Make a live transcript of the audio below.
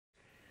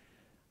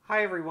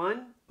Hi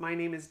everyone, my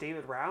name is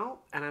David Rao,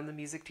 and I'm the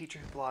music teacher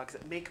who blogs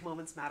at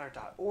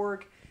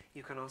makemomentsmatter.org.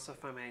 You can also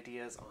find my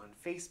ideas on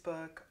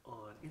Facebook,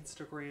 on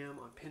Instagram,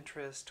 on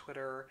Pinterest,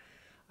 Twitter,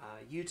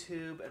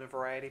 YouTube, and a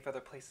variety of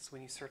other places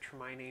when you search for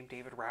my name,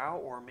 David Rao,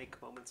 or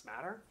Make Moments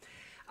Matter.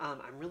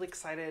 I'm really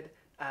excited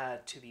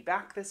to be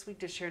back this week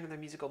to share another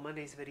Musical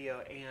Mondays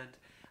video, and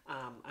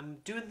I'm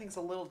doing things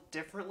a little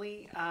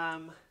differently.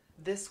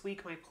 This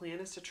week my plan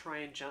is to try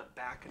and jump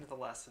back into the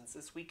lessons.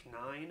 This week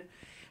 9,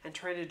 and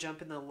trying to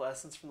jump in the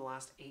lessons from the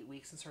last 8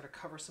 weeks and sort of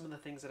cover some of the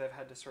things that I've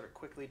had to sort of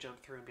quickly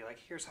jump through and be like,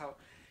 here's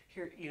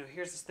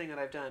this thing that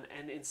I've done.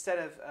 And instead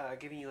of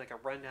giving you like a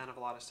rundown of a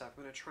lot of stuff,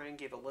 I'm going to try and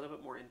give a little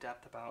bit more in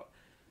depth about,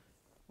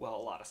 well,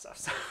 a lot of stuff.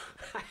 So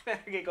I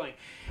better get going.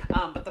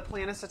 But the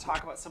plan is to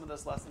talk about some of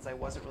those lessons I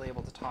wasn't really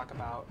able to talk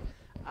about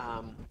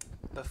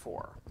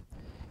before.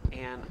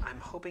 And I'm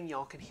hoping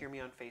y'all can hear me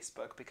on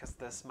Facebook because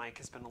this mic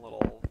has been a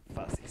little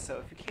fuzzy.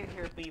 So if you can't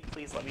hear me,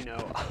 please let me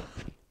know.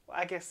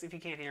 I guess if you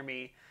can't hear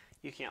me,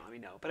 you can't let me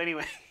know. But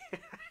anyway,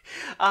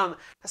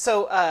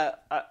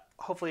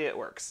 hopefully it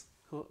works.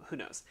 Who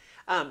knows?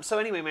 So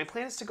anyway, my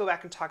plan is to go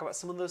back and talk about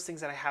some of those things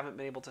that I haven't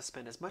been able to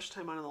spend as much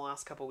time on in the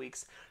last couple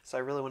weeks. So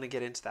I really want to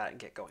get into that and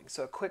get going.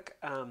 So a quick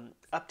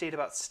update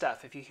about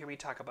stuff. If you hear me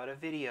talk about a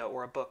video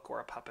or a book or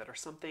a puppet or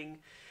something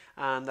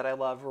that I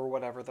love or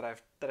whatever that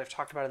I've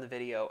talked about in the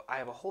video, I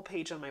have a whole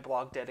page on my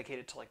blog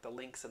dedicated to like the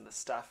links and the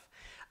stuff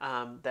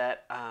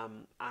that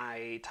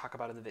I talk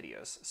about in the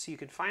videos. So you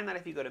can find that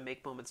if you go to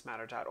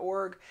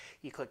makemomentsmatter.org,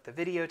 you click the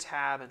video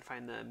tab and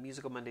find the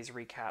Musical Mondays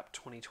Recap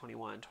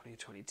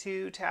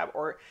 2021-2022 tab,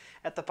 or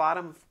at the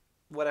bottom of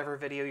whatever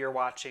video you're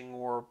watching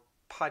or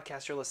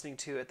podcast you're listening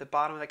to, at the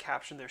bottom of the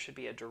caption there should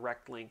be a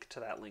direct link to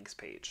that links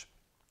page.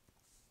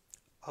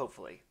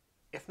 Hopefully.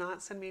 If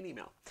not, send me an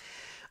email.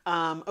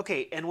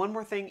 Okay, and one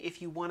more thing, if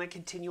you want to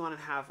continue on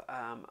and have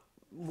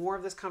more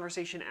of this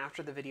conversation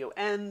after the video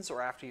ends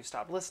or after you've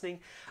stopped listening,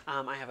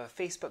 I have a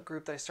Facebook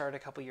group that I started a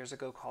couple years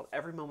ago called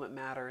Every Moment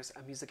Matters,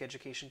 a music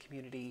education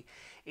community.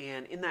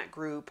 And in that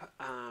group,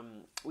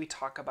 we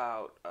talk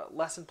about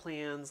lesson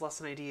plans,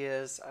 lesson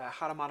ideas,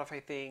 how to modify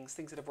things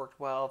that have worked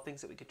well,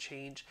 things that we could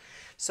change.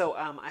 So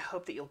I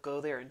hope that you'll go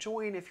there and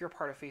join if you're a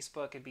part of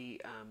Facebook.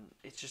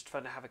 It's just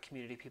fun to have a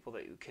community of people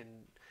that you can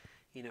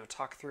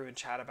talk through and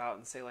chat about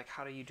and say, like,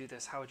 how do you do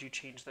this? How would you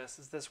change this?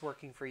 Is this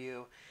working for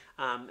you?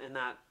 And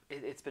that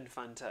it's been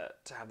fun to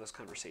have those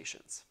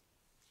conversations.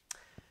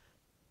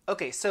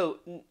 Okay, so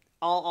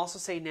I'll also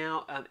say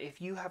now,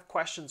 if you have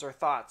questions or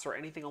thoughts or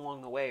anything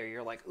along the way, or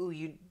you're like, ooh,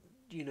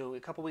 a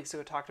couple weeks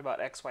ago talked about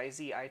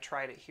XYZ, I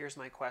tried it, here's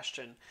my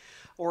question.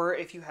 Or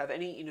if you have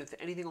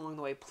anything along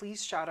the way,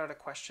 please shout out a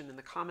question in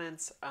the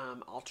comments.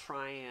 I'll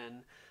try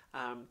and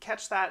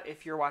catch that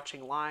if you're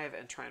watching live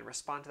and try and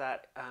respond to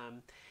that.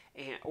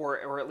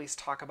 Or at least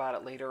talk about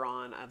it later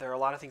on. There are a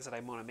lot of things that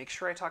I want to make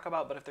sure I talk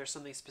about, but if there's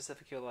something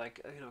specific you're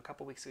like, a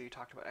couple weeks ago you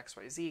talked about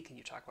XYZ, can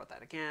you talk about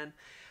that again?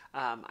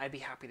 I'd be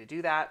happy to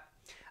do that.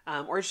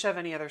 Or just have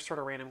any other sort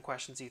of random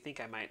questions you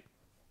think I might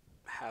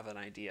have an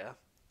idea.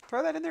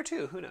 Throw that in there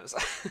too, who knows?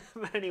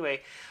 But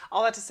anyway,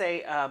 all that to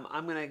say,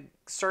 I'm going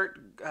to start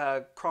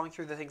crawling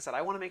through the things that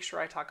I want to make sure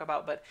I talk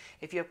about, but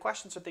if you have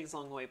questions or things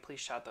along the way, please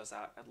shout those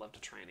out. I'd love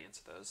to try and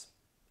answer those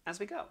as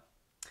we go.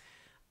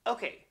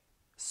 Okay.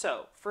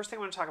 So, first thing I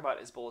want to talk about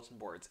is bulletin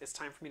boards. It's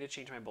time for me to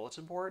change my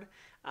bulletin board,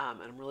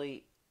 and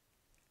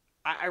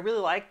I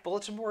really like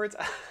bulletin boards.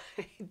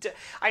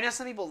 I know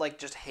some people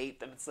just hate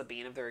them. It's the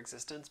bane of their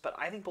existence, but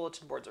I think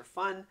bulletin boards are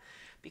fun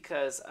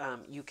because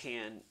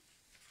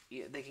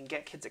they can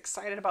get kids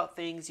excited about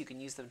things. You can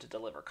use them to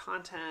deliver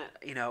content.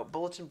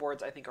 Bulletin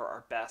boards I think are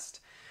our best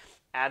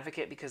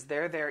advocate because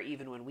they're there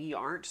even when we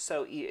aren't.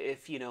 So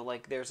if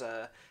there's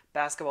a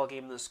basketball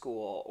game in the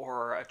school,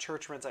 or a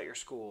church rents out your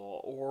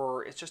school,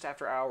 or it's just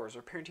after hours,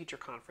 or parent-teacher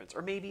conference,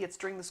 or maybe it's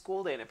during the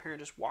school day and a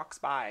parent just walks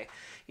by,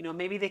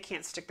 maybe they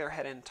can't stick their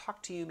head in and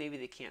talk to you, maybe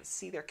they can't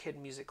see their kid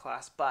in music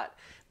class, but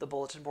the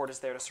bulletin board is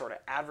there to sort of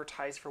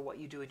advertise for what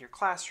you do in your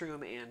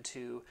classroom and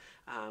to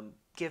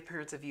give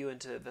parents a view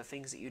into the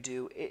things that you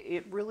do.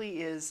 It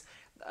really is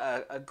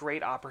a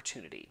great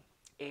opportunity.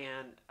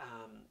 And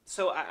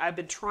so I've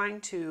been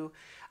trying to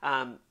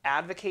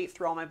advocate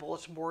through all my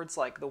bulletin boards.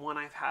 Like the one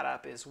I've had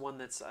up is one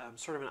that's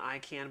sort of an I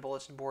can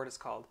bulletin board. It's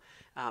called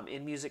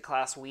in music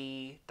class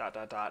we ...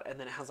 and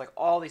then it has like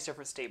all these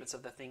different statements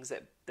of the things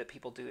that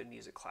people do in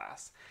music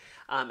class.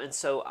 And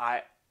so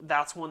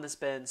that's one that's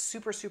been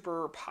super,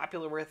 super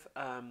popular with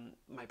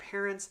my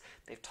parents.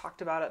 They've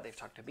talked about it. They've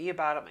talked to me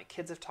about it. My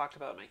kids have talked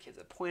about it. My kids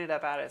have pointed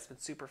up at it. It's been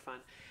super fun.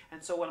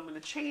 And so when I'm going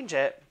to change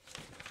it,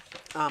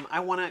 I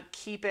want to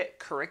keep it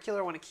curricular.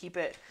 I want to keep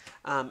it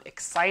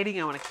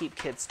exciting. I want to keep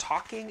kids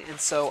talking. And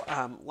so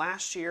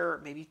last year,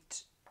 maybe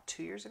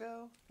 2 years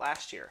ago?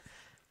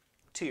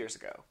 2 years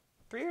ago,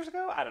 3 years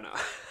ago, I don't know,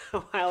 a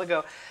while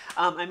ago,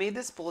 I made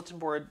this bulletin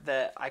board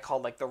that I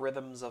called like the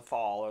rhythms of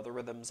fall or the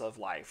rhythms of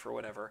life or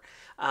whatever.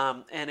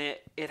 And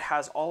it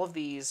has all of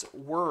these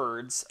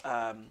words.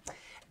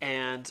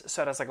 And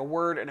so it has like a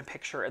word and a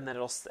picture, and then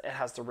it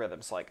has the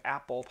rhythm. So like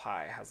apple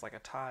pie has like a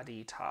ta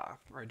dee ta,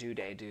 or a do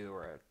day do,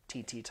 or a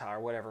ti ti ta, or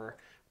whatever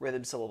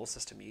rhythm syllable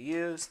system you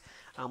use.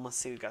 Let's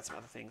see, we've got some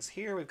other things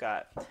here. We've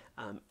got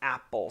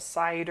apple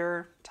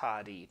cider,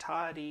 ta dee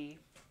ta dee.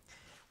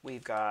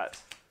 We've got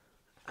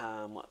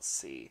let's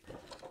see,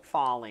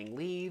 falling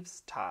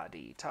leaves, ta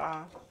dee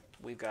ta.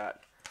 We've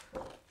got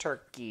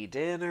turkey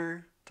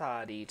dinner,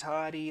 ta dee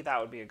ta dee. That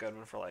would be a good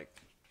one for like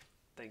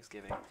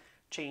Thanksgiving.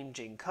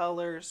 Changing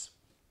colors,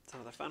 it's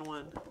another fun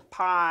one.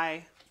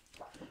 Pie,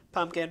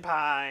 pumpkin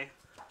pie,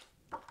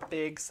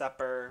 big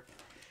supper,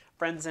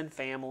 friends and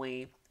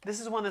family. This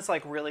is one that's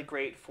like really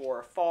great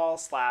for fall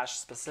 /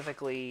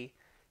 specifically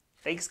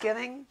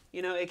Thanksgiving.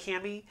 You know, it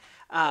can be,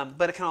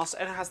 but it can also,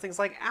 and it has things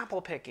like apple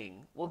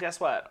picking. Well, guess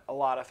what? A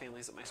lot of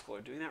families at my school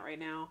are doing that right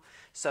now.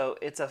 So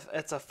it's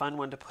a fun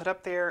one to put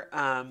up there.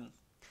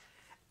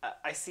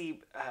 I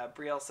see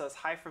Brielle says,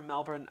 hi from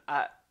Melbourne.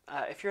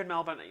 If you're in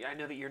Melbourne, I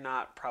know that you're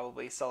not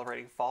probably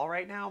celebrating fall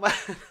right now, but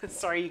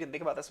sorry, you can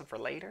think about this one for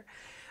later.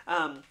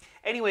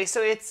 Anyway,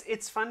 so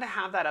it's fun to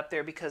have that up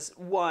there because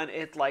one,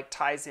 it like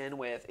ties in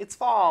with it's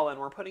fall and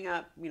we're putting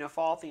up, you know,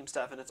 fall theme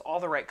stuff, and it's all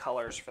the right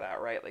colors for that,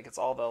 right? Like it's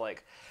all the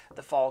like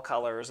the fall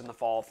colors and the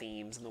fall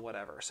themes and the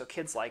whatever. So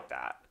kids like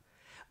that.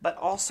 But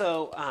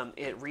also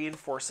it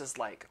reinforces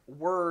like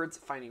words,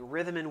 finding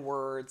rhythm in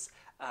words,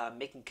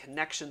 making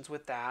connections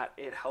with that.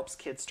 It helps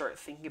kids start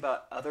thinking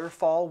about other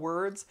fall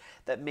words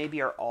that maybe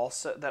are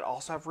also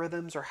have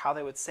rhythms, or how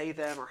they would say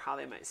them, or how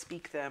they might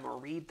speak them or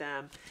read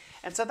them.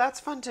 And so that's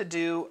fun to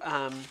do,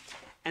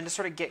 and to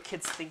sort of get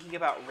kids thinking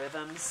about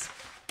rhythms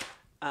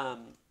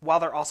while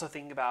they're also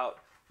thinking about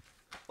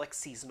like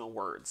seasonal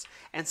words.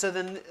 And so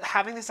then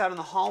having this out in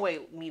the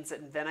hallway means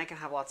that then I can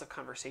have lots of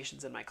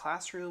conversations in my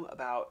classroom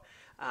about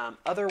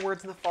other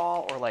words in the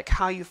fall, or like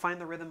how you find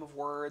the rhythm of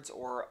words,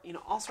 or, you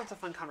know, all sorts of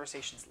fun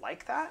conversations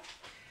like that.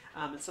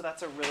 And so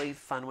that's a really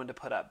fun one to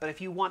put up. But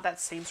if you want that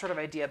same sort of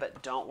idea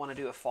but don't want to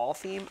do a fall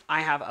theme,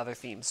 I have other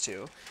themes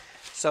too.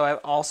 So I've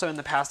also in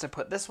the past have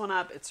put this one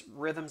up. It's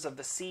Rhythms of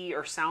the Sea,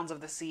 or Sounds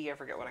of the Sea. I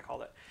forget what I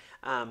called it.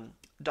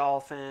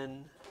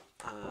 Dolphin,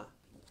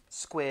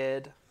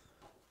 squid,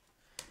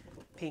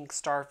 pink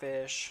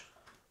starfish,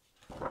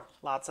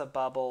 lots of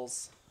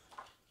bubbles,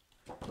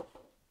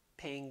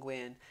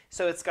 penguin.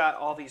 So it's got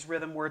all these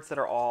rhythm words that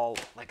are all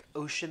like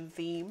ocean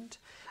themed.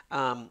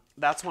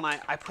 That's when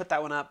I put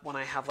that one up when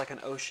I have like an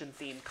ocean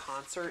themed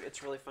concert.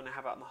 It's really fun to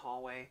have out in the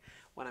hallway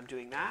when I'm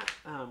doing that.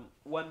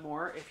 One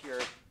more, if you're,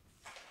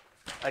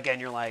 again,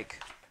 you're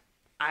like,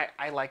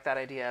 I like that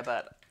idea,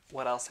 but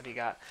what else have you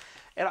got?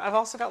 And I've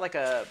also got like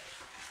a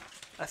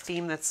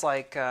theme that's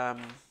like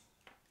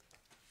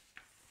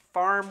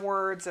farm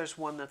words. There's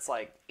one that's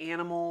like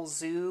animal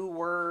zoo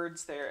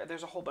words.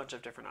 There's a whole bunch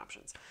of different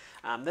options.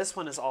 This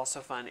one is also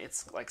fun.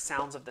 It's like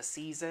sounds of the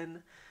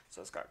season.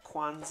 So it's got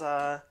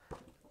Kwanzaa,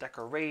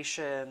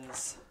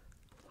 decorations,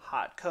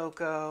 hot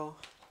cocoa,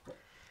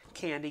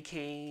 candy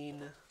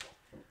cane,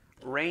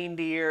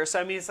 reindeer. So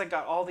I mean, it's like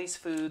got all these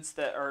foods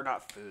that are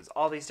not foods,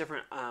 all these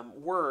different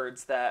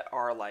words that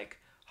are like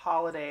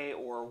holiday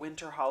or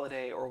winter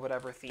holiday or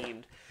whatever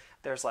themed.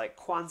 There's like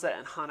Kwanzaa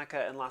and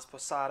Hanukkah and Las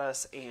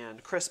Posadas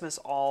and Christmas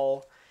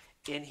all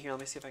in here. Let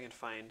me see if I can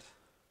find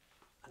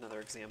another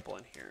example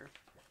in here,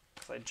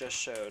 because I just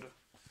showed,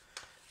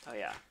 oh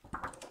yeah,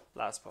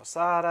 Las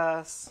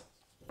Posadas,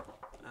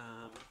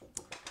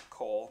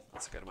 Cole,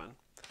 that's a good one.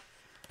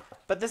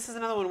 But this is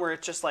another one where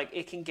it's just like,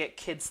 it can get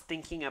kids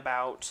thinking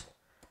about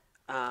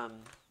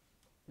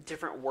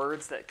different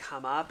words that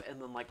come up,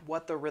 and then like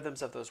what the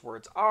rhythms of those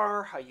words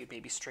are, how you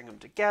maybe string them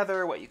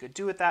together, what you could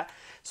do with that.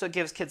 So it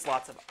gives kids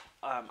lots of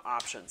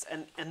options.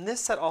 And this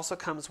set also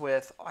comes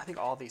with, I think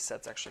all these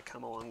sets actually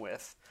come along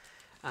with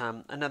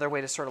another way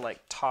to sort of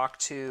like talk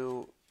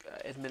to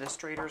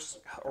administrators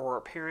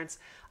or parents,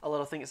 a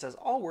little thing that says,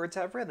 all words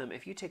have rhythm.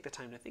 If you take the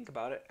time to think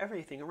about it,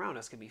 everything around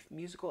us can be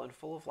musical and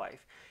full of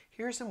life.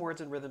 Here are some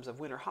words and rhythms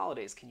of winter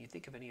holidays. Can you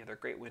think of any other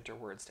great winter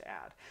words to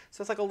add?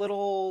 So it's like a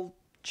little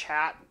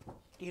chat,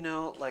 you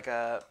know, like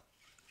a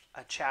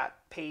chat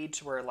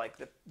page where like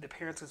the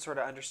parents can sort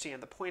of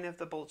understand the point of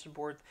the bulletin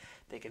board.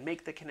 They can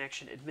make the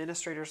connection.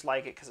 Administrators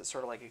like it because it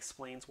sort of like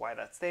explains why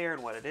that's there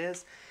and what it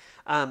is.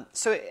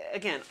 So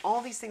again,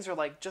 all these things are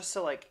like just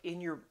so like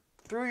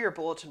through your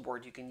bulletin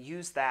board, you can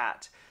use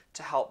that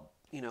to help,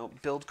 you know,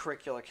 build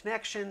curricular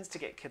connections, to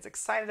get kids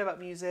excited about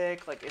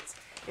music. Like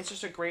it's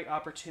just a great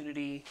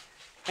opportunity,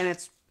 and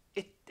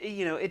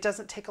it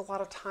doesn't take a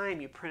lot of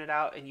time. You print it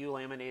out and you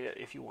laminate it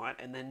if you want,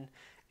 and then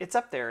it's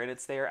up there and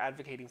it's there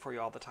advocating for you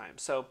all the time.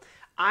 So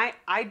I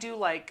do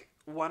like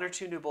 1 or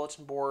 2 new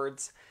bulletin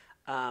boards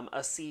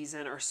a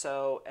season or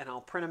so, and I'll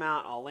print them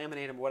out, I'll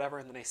laminate them, whatever,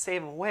 and then I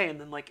save them away, and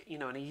then like, you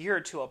know, in a year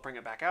or two I'll bring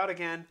it back out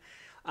again.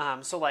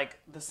 So like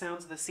the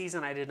Sounds of the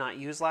Season I did not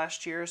use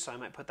last year, so I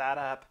might put that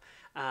up.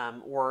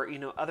 or, you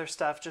know, other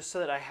stuff, just so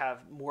that I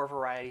have more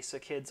variety so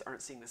kids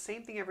aren't seeing the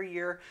same thing every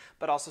year,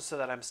 but also so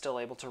that I'm still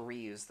able to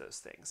reuse those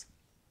things.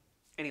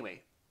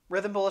 Anyway,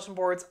 rhythm bulletin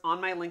boards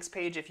on my links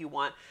page if you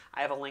want.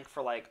 I have a link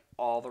for like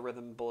all the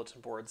rhythm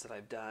bulletin boards that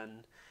I've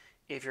done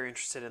if you're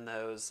interested in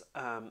those.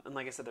 And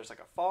like I said, there's like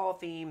a fall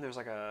theme, there's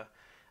like a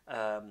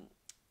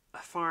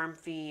farm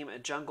theme, a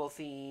jungle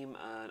theme,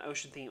 an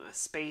ocean theme, a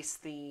space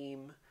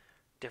theme,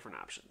 different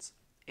options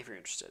if you're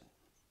interested.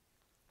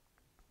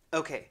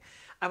 Okay,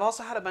 I've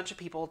also had a bunch of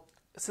people,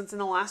 since in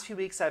the last few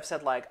weeks I've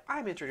said like,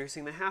 I'm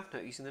introducing the half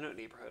note using the note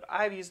neighborhood.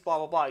 I've used blah,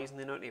 blah, blah using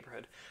the note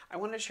neighborhood. I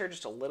wanted to share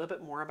just a little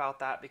bit more about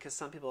that because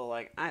some people are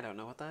like, I don't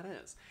know what that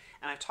is.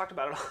 And I've talked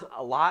about it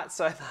a lot,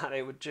 so I thought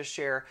I would just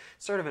share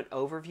sort of an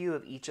overview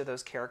of each of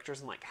those characters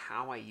and like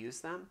how I use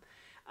them.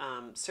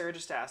 Sarah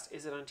just asked,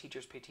 is it on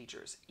Teachers Pay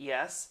Teachers?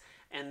 Yes,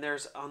 and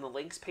there's on the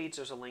links page,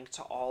 there's a link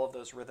to all of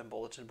those rhythm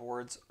bulletin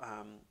boards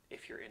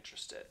if you're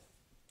interested.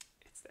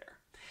 It's there.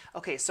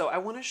 Okay, so I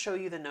want to show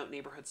you the note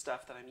neighborhood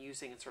stuff that I'm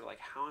using and sort of like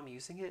how I'm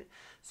using it.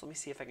 So let me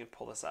see if I can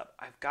pull this up.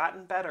 I've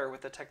gotten better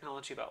with the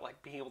technology about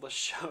like being able to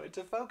show it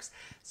to folks.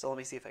 So let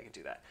me see if I can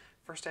do that.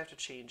 First I have to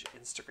change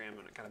Instagram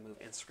and I gotta move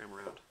Instagram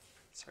around.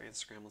 Sorry,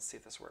 Instagram, let's see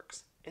if this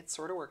works. It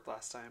sort of worked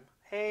last time.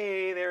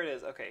 Hey, there it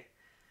is. Okay,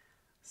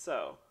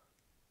 so,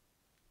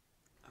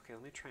 okay,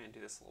 let me try and do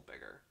this a little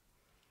bigger.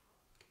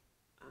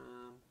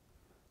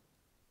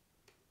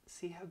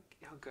 See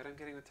how good I'm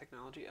getting with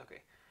technology?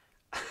 Okay.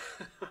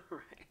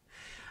 Right.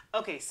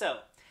 Okay, so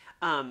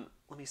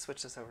let me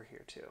switch this over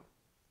here too.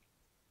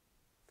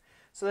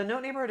 So the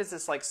note neighborhood is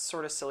this like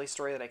sort of silly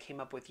story that I came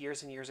up with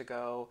years and years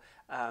ago.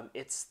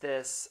 It's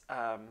this,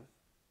 well,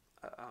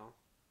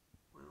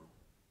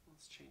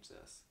 let's change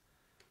this.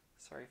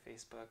 Sorry,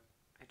 Facebook.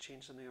 I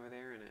changed something over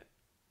there and it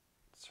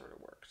sort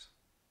of worked.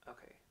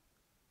 Okay.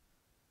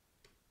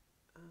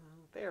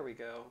 There we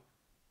go.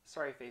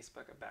 Sorry,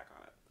 Facebook, I'm back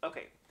on it.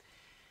 Okay.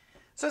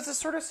 So it's a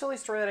sort of silly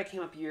story that I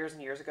came up years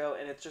and years ago,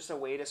 and it's just a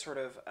way to sort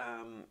of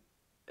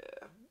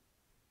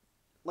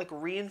like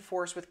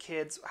reinforce with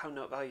kids how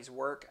note values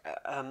work.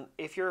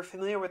 If you're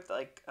familiar with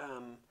like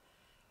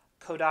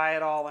Kodai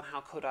at all and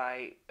how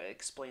Kodai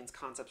explains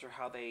concepts or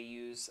how they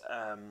use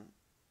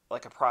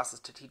like a process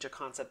to teach a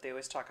concept, they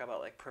always talk about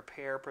like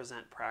prepare,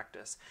 present,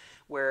 practice,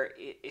 where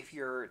if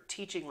you're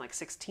teaching like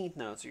 16th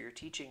notes or you're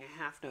teaching a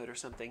half note or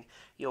something,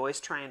 you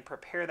always try and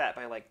prepare that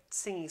by like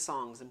singing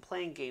songs and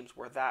playing games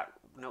where that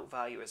note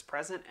value is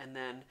present, and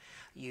then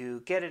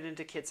you get it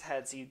into kids'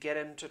 heads, you get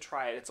them to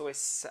try it. It's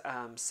always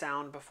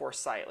sound before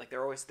sight. Like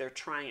they're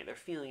trying it, they're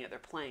feeling it, they're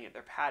playing it,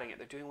 they're patting it,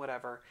 they're doing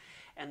whatever,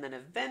 and then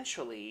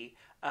eventually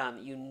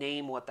you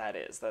name what that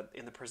is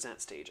in the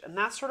present stage. And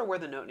that's sort of where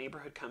the note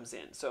neighborhood comes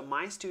in. So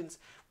my students,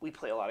 we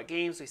play a lot of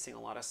games, we sing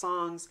a lot of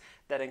songs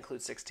that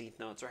include 16th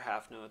notes or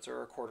half notes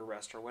or a quarter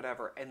rest or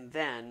whatever. And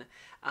then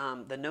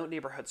the note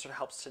neighborhood sort of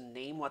helps to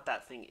name what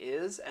that thing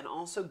is and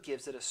also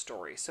gives it a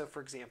story. So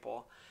for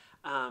example,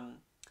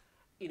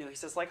 you know, he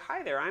says like,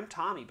 hi there, I'm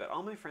Tommy, but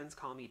all my friends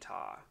call me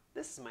Ta.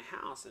 This is my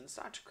house and it's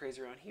not too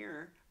crazy around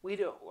here.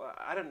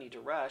 I don't need to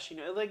rush. You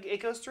know, like it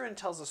goes through and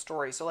tells a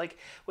story. So like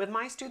with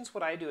my students,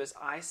 what I do is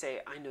I say,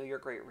 I know you're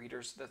great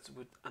readers. That's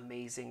with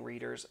amazing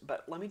readers,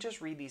 but let me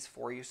just read these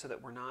for you so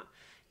that we're not,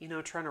 you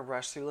know, trying to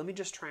rush through. Let me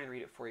just try and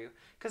read it for you.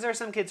 Because there are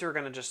some kids who are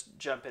going to just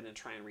jump in and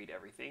try and read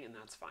everything, and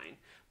that's fine.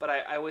 But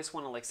I always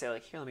want to like say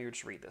like, here, let me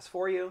just read this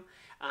for you.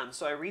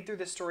 So I read through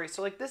this story.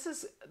 So like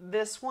this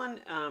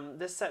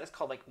set is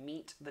called like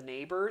Meet the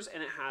Neighbors,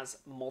 and it has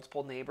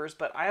multiple neighbors,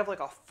 but I have like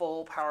a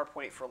full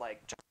PowerPoint for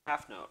like just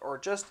half note or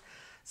just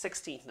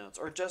 16th notes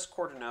or just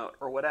quarter note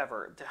or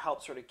whatever to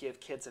help sort of give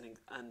kids an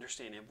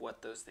understanding of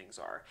what those things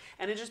are.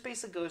 And it just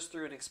basically goes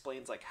through and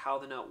explains like how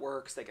the note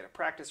works. They get to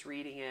practice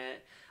reading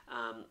it.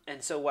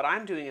 And so what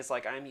I'm doing is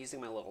like I'm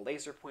using my little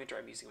laser pointer,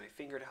 I'm using my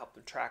finger to help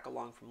them track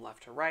along from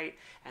left to right,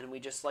 and we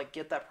just like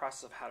get that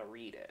process of how to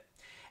read it.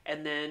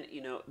 And then,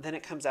 you know, then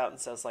it comes out and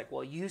says like,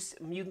 well, you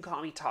can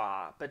call me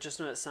Ta, but just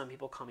know that some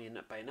people call me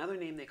by another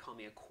name. They call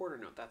me a quarter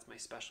note. That's my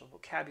special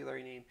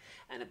vocabulary name.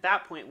 And at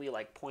that point, we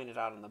like point it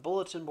out on the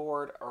bulletin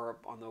board or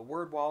on the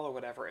word wall or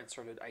whatever and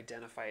sort of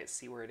identify it,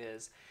 see where it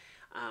is.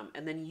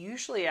 And then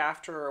usually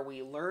after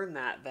we learn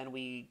that, then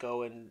we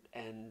go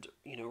and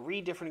you know,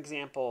 read different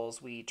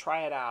examples. We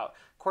try it out.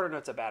 Quarter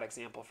note's a bad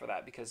example for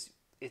that because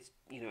it's,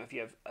 you know, if you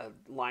have a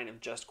line of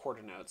just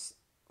quarter notes,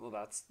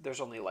 well,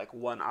 there's only like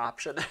one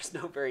option. There's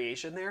no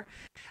variation there.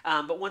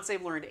 But once they've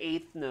learned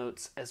eighth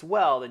notes as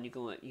well, then you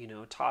can, you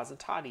know, tas and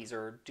toddies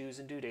or do's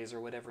and do days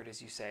or whatever it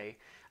is you say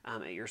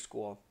at your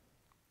school.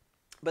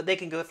 But they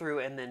can go through,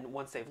 and then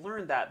once they've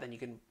learned that, then you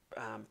can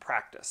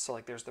practice. So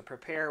like there's the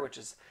prepare, which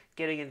is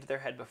getting into their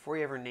head before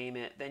you ever name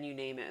it. Then you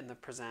name it in the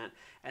present,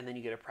 and then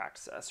you get to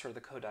practice it. That's sort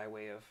of the Kodai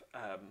way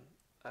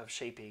of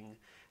shaping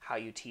how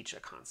you teach a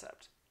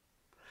concept.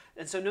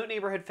 And so Note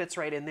Neighborhood fits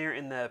right in there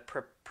in the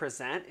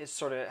present. It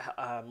sort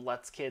of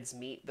lets kids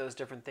meet those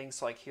different things.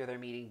 So like here they're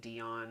meeting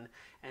Dion,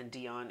 and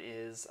Dion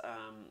is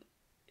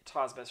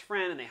Ta's best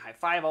friend, and they high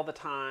five all the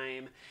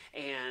time.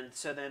 And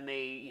so then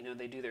they,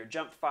 they do their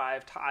jump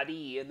five,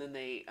 Toddy, and then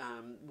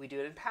we do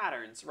it in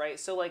patterns, right?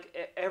 So like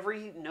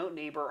every note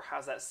neighbor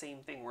has that same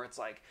thing where it's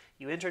like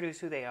you introduce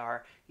who they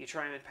are, you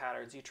try them in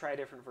patterns, you try a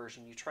different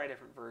version, you try a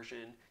different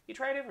version, you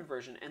try a different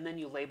version, and then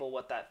you label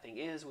what that thing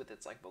is with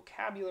its like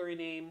vocabulary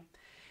name,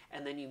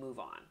 and then you move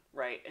on,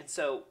 right? And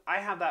so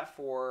I have that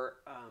for,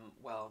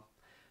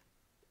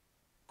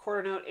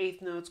 quarter note,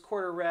 eighth notes,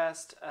 quarter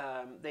rest.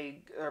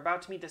 They are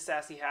about to meet the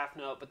sassy half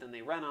note, but then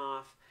they run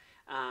off,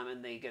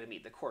 and they get to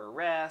meet the quarter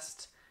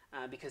rest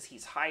because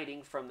he's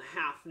hiding from the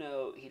half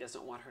note. He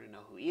doesn't want her to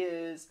know who he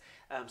is.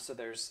 So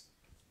there's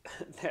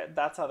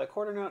that's how the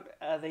quarter note.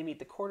 They meet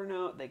the quarter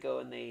note. They go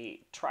and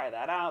they try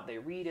that out. They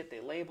read it.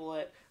 They label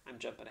it. I'm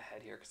jumping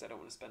ahead here because I don't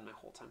want to spend my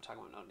whole time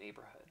talking about note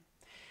neighborhood.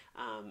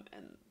 And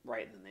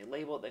then they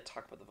label it, they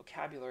talk about the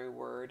vocabulary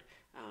word,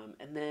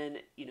 and then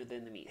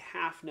they meet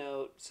half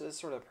note. So this is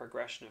sort of a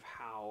progression of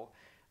how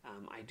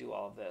I do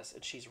all of this.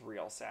 And she's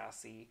real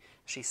sassy.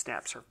 She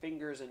snaps her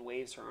fingers and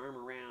waves her arm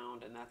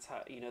around, and that's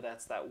how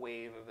that's that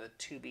wave of the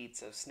 2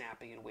 beats of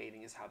snapping and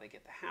waving is how they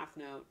get the half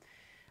note.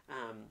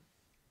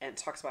 And it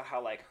talks about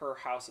how like her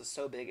house is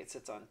so big it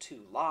sits on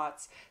 2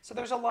 lots. So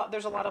there's a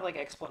lot of like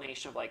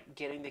explanation of like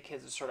getting the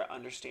kids to sort of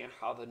understand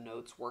how the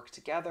notes work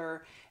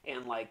together,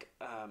 and like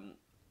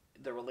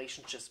the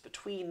relationships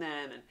between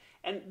them.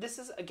 And this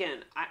is,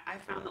 again, I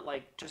found that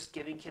like just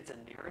giving kids a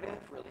narrative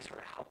really sort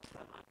of helps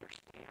them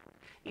understand,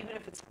 even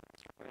if it's sort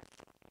of a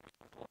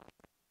simple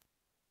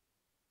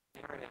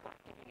narrative,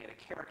 like giving it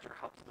a character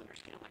helps them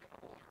understand like,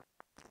 oh,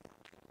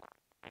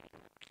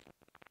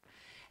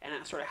 and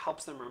it sort of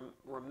helps them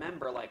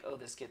remember like, oh,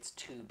 this gets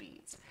 2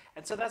 beats.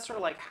 And so that's sort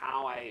of like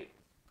how I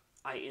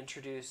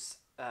introduce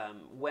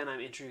when I'm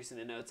introducing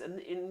the notes.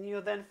 And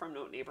then from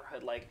note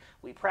neighborhood, like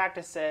we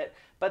practice it,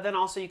 but then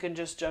also you can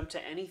just jump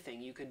to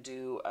anything. You can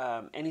do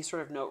any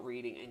sort of note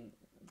reading, and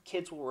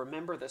kids will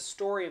remember the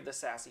story of the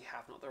sassy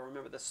half note. They'll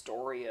remember the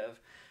story of,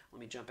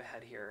 let me jump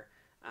ahead here,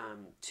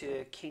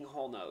 to king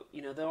whole note.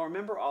 They'll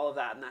remember all of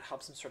that, and that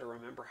helps them sort of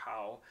remember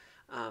how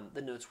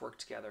the notes work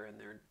together and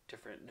their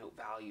different note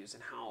values,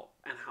 and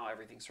how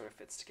everything sort of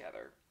fits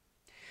together.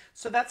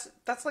 So that's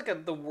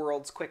like the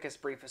world's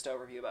quickest, briefest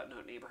overview about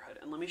note neighborhood.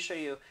 And let me show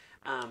you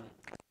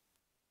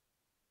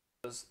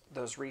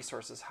those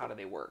resources. How do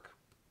they work?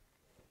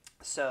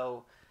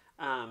 So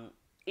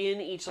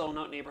in each little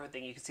note neighborhood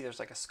thing, you can see there's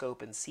like a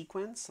scope and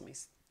sequence. Let me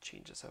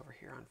change this over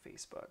here on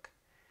Facebook.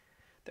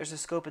 There's a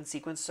scope and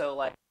sequence. So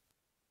like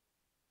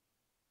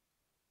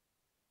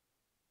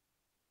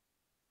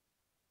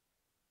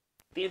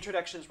the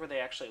introduction is where they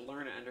actually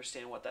learn and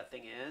understand what that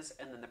thing is.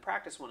 And then the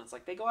practice one, it's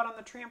like they go out on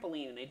the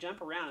trampoline and they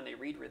jump around and they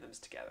read rhythms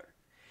together.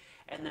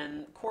 And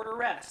then quarter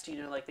rest,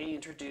 like they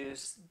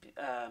introduce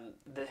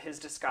his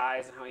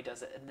disguise and how he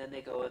does it. And then they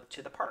go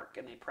to the park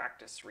and they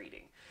practice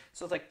reading.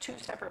 So it's like 2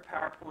 separate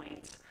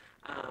PowerPoints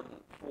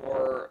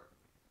for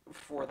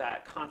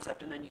that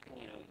concept. And then you can,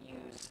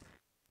 use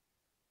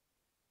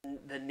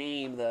the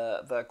name,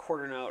 the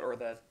quarter note, or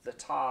the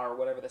ta, or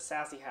whatever, the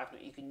sassy half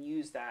note. You can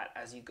use that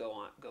as you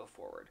go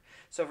forward.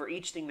 So for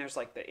each thing, there's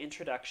like the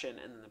introduction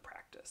and then the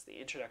practice, the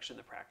introduction,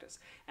 the practice.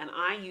 And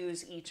I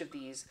use each of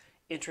these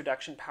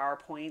introduction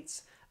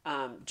PowerPoints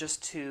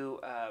just to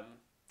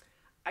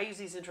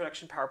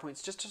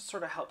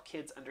sort of help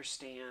kids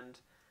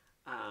understand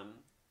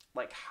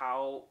like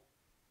how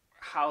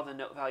the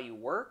note value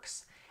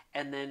works.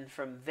 And then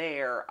from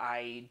there,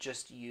 I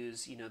just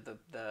use,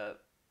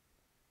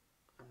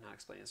 I'm not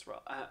explaining this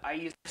well. I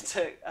use it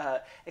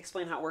to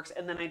explain how it works,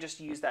 and then I just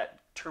use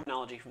that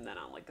terminology from then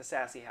on, like the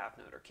sassy half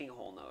note or king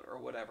whole note or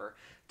whatever,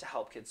 to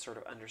help kids sort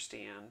of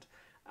understand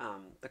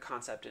the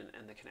concept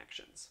and the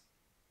connections.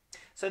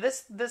 So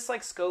this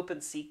like scope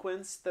and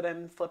sequence that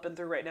I'm flipping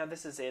through right now,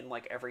 this is in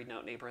like every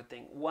note neighborhood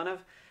thing. One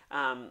of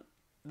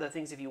the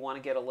things, if you want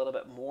to get a little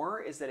bit more,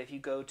 is that if you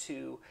go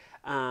to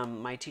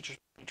my teachers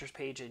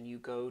page and you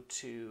go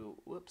to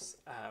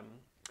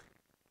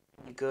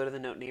you go to the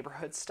note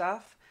neighborhood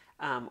stuff.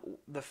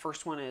 The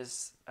first one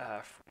is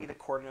free, the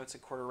quarter notes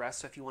and quarter rest.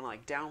 So if you want to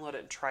like download it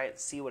and try it and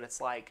see what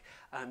it's like,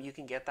 you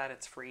can get that.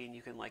 It's free, and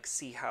you can like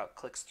see how it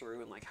clicks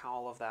through and like how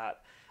all of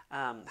that,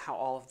 how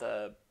all of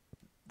the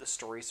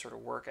stories sort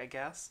of work, I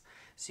guess.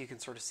 So you can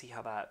sort of see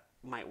how that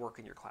might work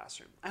in your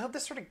classroom. I hope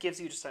this sort of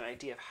gives you just an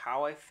idea of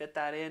how I fit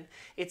that in.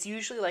 It's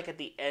usually like at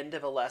the end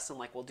of a lesson,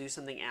 like we'll do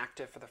something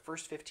active for the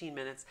first 15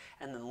 minutes,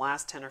 and then the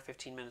last 10 or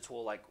 15 minutes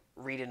we'll like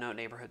read a note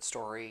neighborhood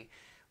story.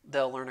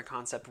 They'll learn a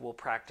concept, we'll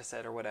practice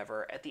it or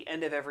whatever. At the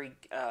end of every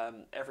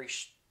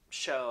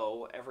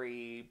show,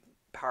 every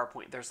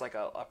PowerPoint, there's like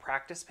a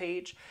practice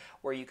page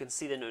where you can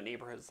see the note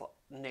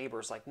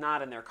neighbors like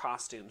not in their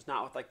costumes,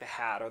 not with like the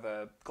hat or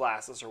the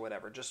glasses or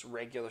whatever, just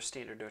regular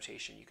standard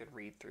notation you could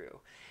read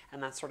through.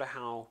 And that's sort of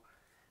how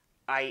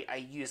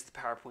I use the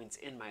PowerPoints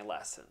in my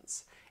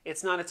lessons.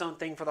 It's not its own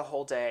thing for the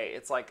whole day.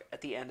 It's like at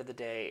the end of the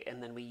day,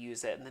 and then we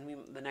use it. And then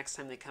the next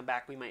time they come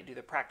back, we might do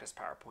the practice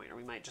PowerPoint, or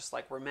we might just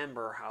like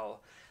remember how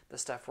the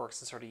stuff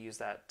works and sort of use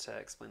that to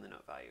explain the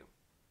note value.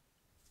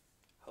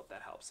 Hope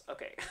that helps.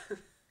 Okay.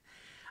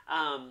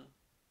 Um,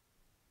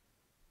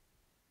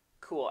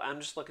 cool. I'm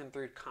just looking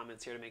through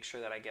comments here to make sure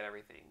that I get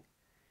everything.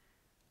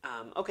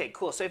 Okay,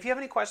 cool. So if you have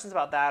any questions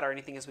about that or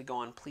anything as we go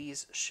on,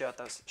 please shout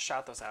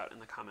those out in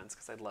the comments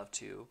because I'd love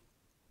to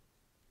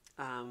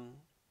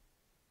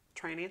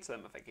try and answer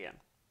them if I can.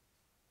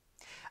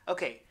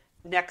 Okay,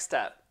 next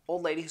up,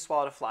 Old Lady Who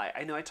Swallowed a Fly.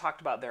 I know I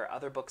talked about there are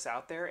other books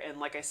out there, and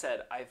like I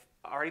said, I've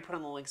already put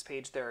on the links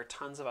page, there are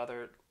tons of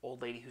other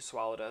Old Lady Who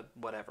Swallowed a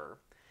whatever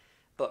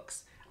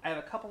books. I have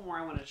a couple more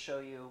I wanted to show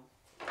you.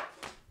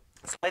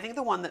 So I think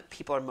the one that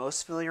people are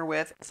most familiar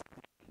with is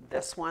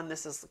this one.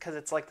 This is because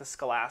it's like the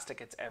Scholastic,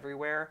 it's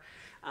everywhere.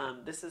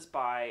 This is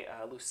by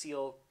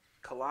Lucille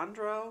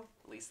Calandro,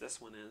 at least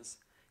this one is.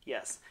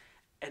 Yes,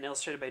 and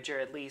illustrated by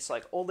Jared Lee. So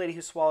like Old Lady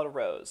Who Swallowed a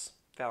Rose,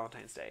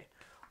 Valentine's Day.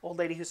 Old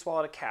Lady Who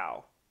Swallowed a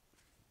Cow.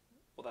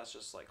 Well, that's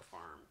just like a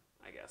farm,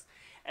 I guess.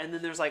 And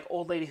then there's like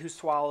Old Lady Who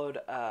Swallowed,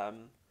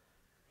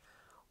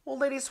 Old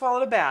Lady Who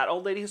Swallowed a Bat,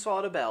 Old Lady Who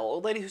Swallowed a Bell,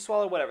 Old Lady Who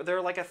Swallowed whatever. There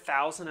are like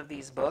 1,000 of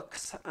these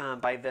books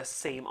by this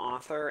same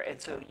author,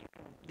 and so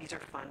these are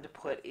fun to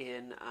put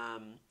in.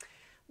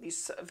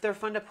 They're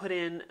fun to put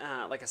in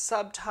like a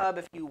sub tub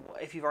if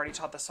you've already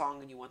taught the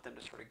song and you want them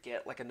to sort of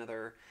get like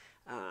another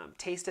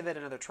taste of it,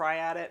 another try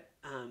at it.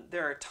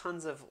 There are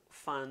tons of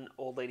fun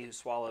Old Lady Who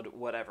Swallowed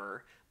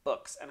whatever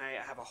books, and I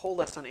have a whole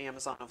list on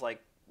Amazon of like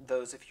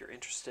those if you're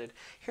interested.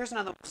 Here's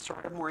another one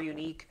sort of more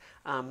unique.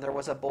 There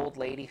was a bold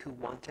lady who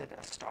wanted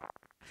a star.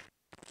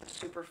 It's a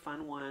super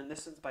fun one.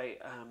 This is by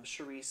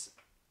Charisse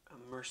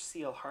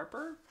Merciel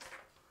Harper.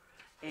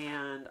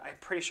 And I'm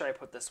pretty sure I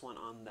put this one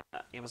on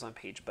the Amazon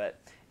page, but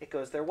it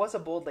goes, there was a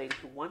bold lady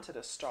who wanted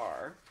a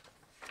star.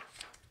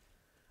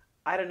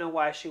 I don't know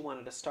why she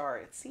wanted a star.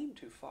 It seemed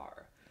too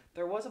far.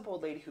 There was a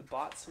bold lady who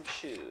bought some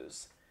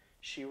shoes.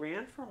 She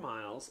ran for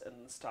miles and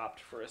then stopped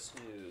for a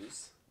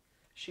snooze.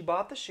 She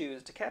bought the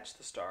shoes to catch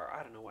the star.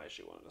 I don't know why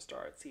she wanted a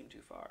star. It seemed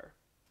too far.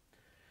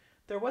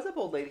 There was a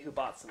bold lady who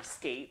bought some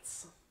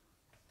skates.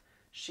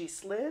 She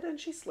slid and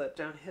she slipped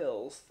down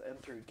hills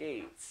and through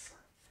gates.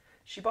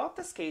 She bought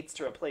the skates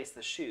to replace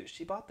the shoes.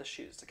 She bought the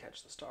shoes to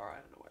catch the star. I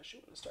don't know why she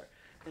wanted a star.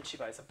 Then she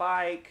buys a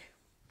bike.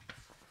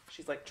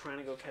 She's like trying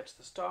to go catch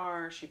the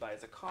star. She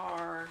buys a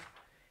car.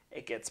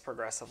 It gets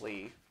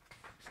progressively,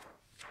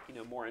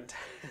 more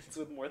intense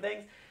with more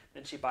things.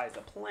 Then she buys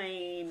a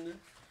plane.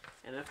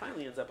 And it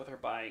finally ends up with her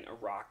buying a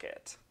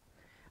rocket.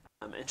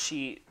 And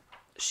she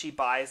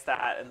buys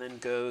that and then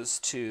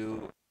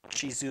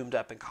she zoomed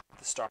up and caught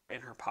the star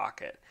in her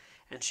pocket.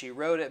 And she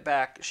rode it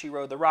back. She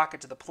rode the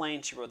rocket to the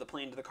plane. She rode the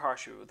plane to the car.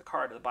 She rode the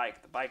car to the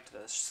bike to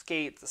the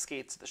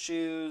skates to the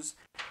shoes.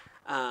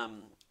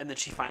 And then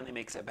she finally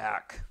makes it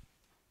back.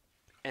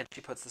 And she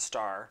puts the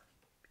star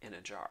in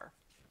a jar.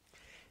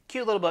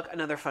 Cute little book,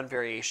 another fun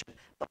variation.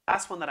 The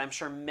last one that I'm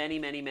sure many,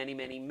 many, many,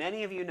 many,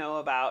 many of you know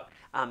about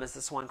is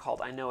this one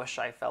called I Know a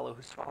Shy Fellow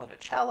Who Swallowed a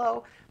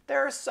Cello.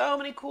 There are so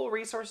many cool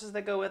resources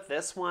that go with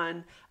this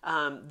one.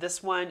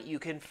 This one you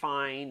can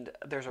find,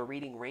 there's a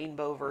Reading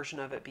Rainbow version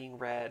of it being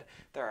read.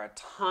 There are a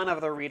ton of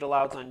other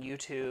read-alouds on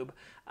YouTube.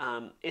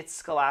 It's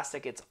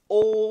Scholastic, it's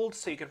old,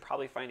 so you can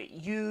probably find it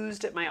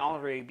used. It might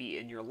already be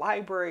in your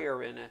library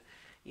or in a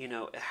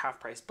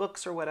half-price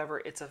books or whatever.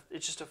 It's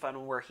just a fun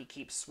one where he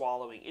keeps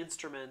swallowing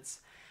instruments,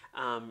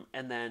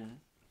 and then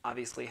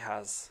obviously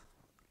has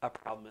a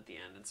problem at the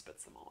end and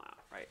spits them all out,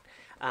 right?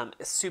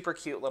 A super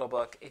cute little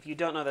book. If you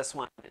don't know this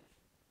one,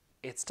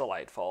 it's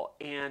delightful.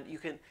 And you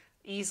can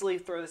easily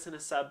throw this in a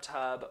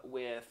sub-tub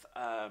with,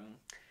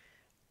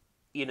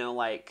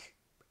 like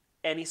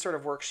any sort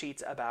of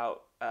worksheets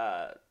about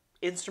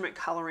instrument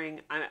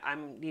coloring. I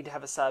need to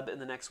have a sub in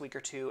the next week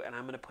or two, and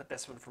I'm going to put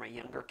this one for my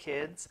younger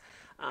kids,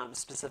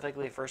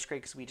 specifically first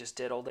grade, because we just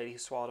did Old Lady Who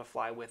Swallowed a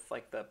Fly with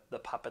like the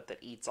puppet that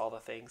eats all the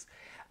things,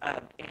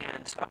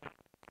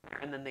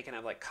 and then they can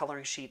have like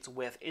coloring sheets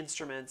with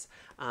instruments.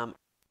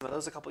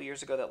 Those a couple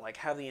years ago that like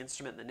have the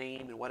instrument, the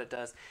name, and what it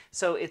does.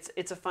 So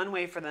it's a fun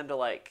way for them to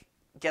like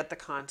get the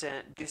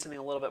content, do something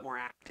a little bit more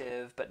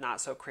active, but not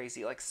so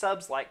crazy. Like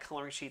subs like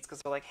coloring sheets because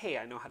they're like, hey,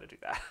 I know how to do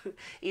that.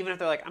 Even if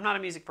they're like, I'm not a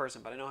music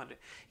person, but I know how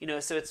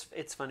to, so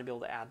it's fun to be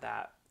able to add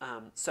that.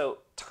 So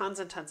tons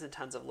and tons and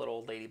tons of little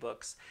old lady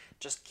books.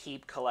 Just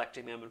keep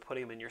collecting them and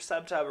putting them in your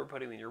sub tub or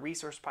putting them in your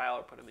resource pile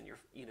or put them in your,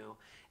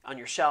 on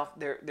your shelf.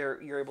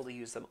 You're able to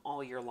use them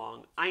all year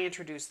long. I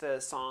introduced the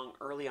song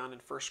early on in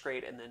first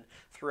grade, and then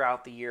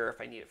throughout the year, if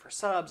I need it for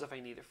subs, if I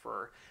need it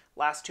for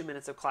last 2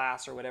 minutes of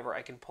class or whatever,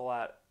 I can pull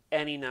out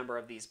any number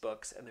of these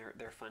books, and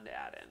they're fun to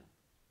add in.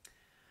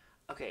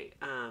 Okay,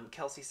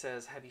 Kelsey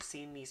says, have you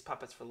seen these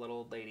puppets for Little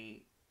Old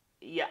Lady?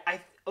 Yeah, I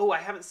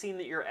haven't seen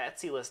your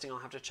Etsy listing. I'll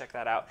have to check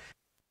that out.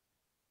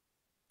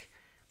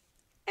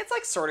 It's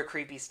like sort of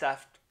creepy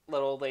stuffed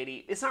Little Old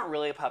Lady. It's not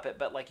really a puppet,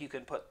 but like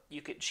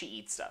she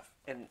eats stuff,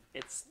 and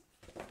it's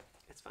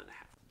fun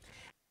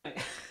to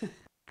have.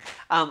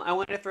 I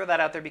wanted to throw that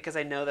out there because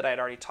I know that I'd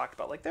already talked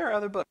about, like, there are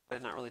other books, but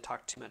I've not really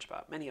talked too much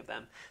about many of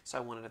them, so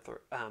I wanted to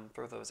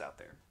throw those out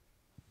there.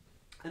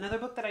 Another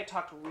book that I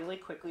talked really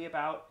quickly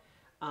about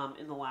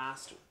in the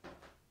last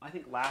I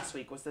think last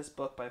week, was this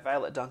book by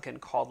Violet Duncan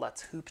called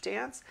Let's Hoop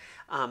Dance.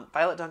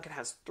 Violet Duncan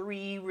has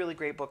 3 really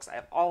great books. I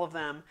have all of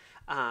them.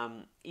 I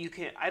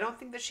don't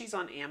think that she's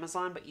on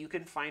Amazon, but you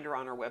can find her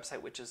on her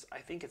website, which is, I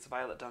think it's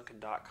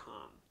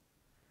violetduncan.com.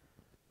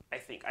 I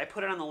think I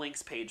put it on the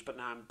links page, but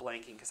now I'm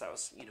blanking because that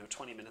was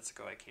 20 minutes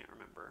ago. I can't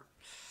remember.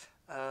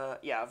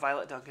 Yeah,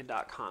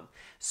 violetduncan.com.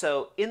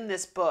 So in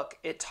this book,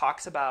 it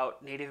talks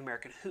about Native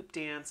American hoop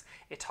dance.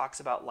 It talks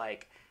about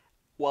like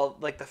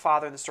the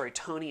father in the story,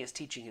 Tony, is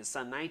teaching his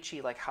son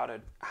Naichi like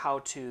how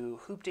to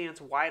hoop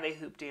dance, why they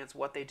hoop dance,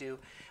 what they do.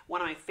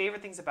 One of my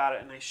favorite things about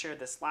it, and I shared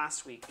this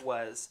last week,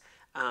 was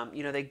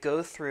they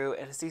go through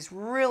and it's these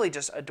really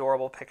just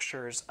adorable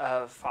pictures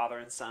of father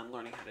and son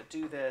learning how to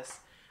do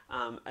this.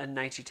 And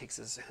Naichi takes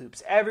his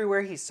hoops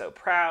everywhere. He's so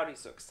proud. He's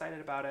so excited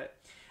about it.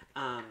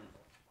 And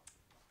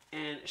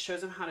it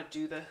shows him how to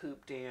do the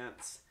hoop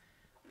dance.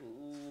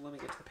 Ooh, let me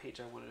get to the page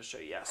I wanted to show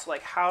you. Yeah, so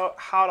like how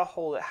to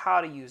hold it, how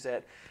to use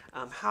it,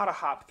 how to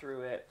hop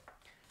through it.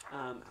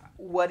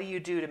 What do you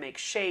do to make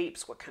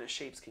shapes? What kind of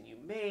shapes can you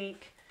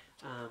make?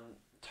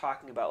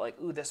 Talking about like,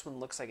 ooh, this one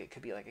looks like it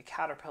could be like a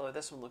caterpillar.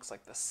 This one looks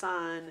like the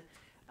sun.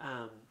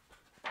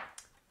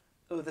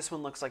 Oh, this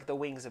one looks like the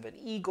wings of an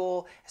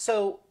eagle.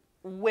 So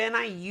when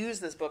I use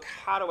this book,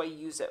 how do I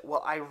use it?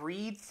 Well, I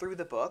read through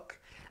the book.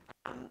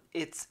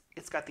 It's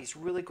got these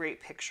really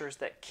great pictures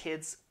that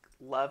kids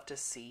love to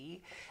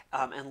see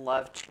and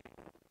love to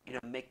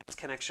make this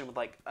connection with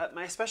like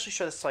I especially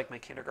show this to like my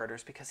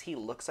kindergartners because he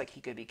looks like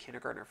he could be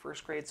kindergartner,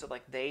 first grade, so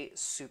like they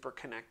super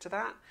connect to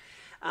that.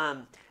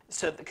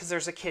 So because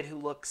there's a kid who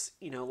looks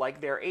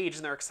like their age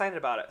and they're excited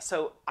about it.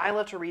 So I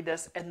love to read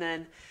this, and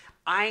then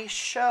I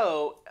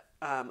show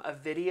a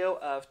video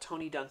of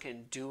Tony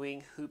Duncan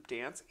doing hoop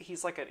dance.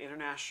 He's like an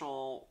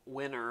international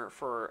winner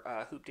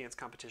for hoop dance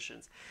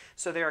competitions.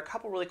 So there are a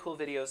couple really cool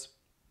videos.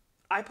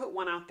 I put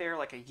one out there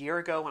like a year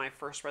ago when I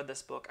first read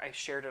this book. I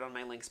shared it on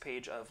my links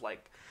page of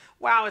like,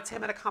 wow, it's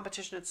him at a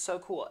competition. It's so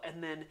cool.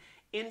 And then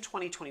in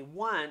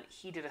 2021,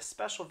 he did a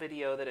special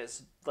video that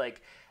is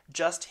like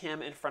just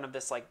him in front of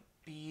this like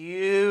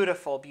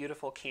beautiful,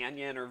 beautiful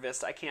canyon or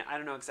vista. I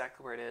don't know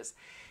exactly where it is.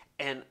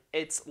 And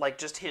it's like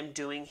just him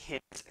doing his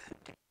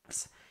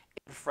dance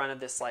in front of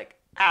this like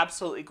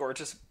absolutely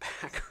gorgeous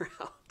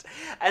background.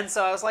 And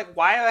so I was like,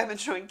 why have I been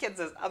showing kids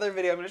this other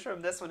video? I'm going to show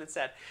them this one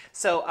instead.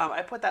 So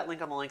I put that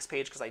link on the links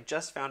page because I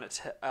just found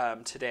it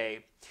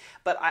today.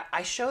 But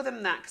I show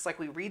them that because like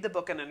we read the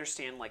book and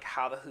understand like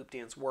how the hoop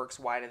dance works,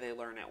 why do they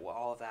learn it, well,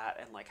 all of that,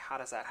 and like how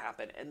does that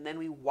happen? And then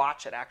we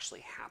watch it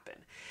actually happen.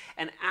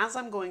 And as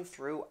I'm going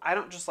through, I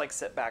don't just like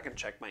sit back and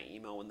check my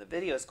email when the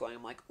video is going.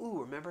 I'm like, ooh,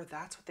 remember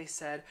that's what they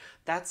said?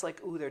 That's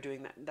like, ooh, they're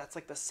doing that. That's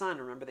like the sun.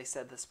 Remember they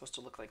said this is supposed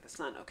to look like the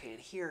sun. Okay, and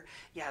here,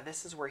 yeah,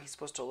 this is where he's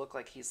supposed to look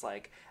like he's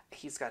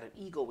got an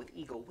eagle with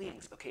eagle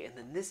wings. Okay, and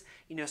then this,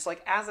 so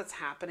like as it's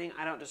happening,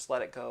 I don't just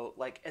let it go.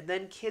 Like, and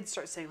then kids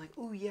start saying like,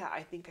 ooh, yeah,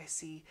 I think I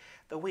see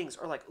the wings,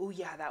 or like, ooh,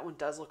 yeah, that one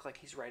does look like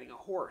he's riding a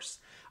horse,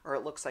 or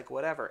it looks like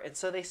whatever. And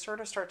so they sort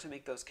of start to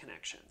make those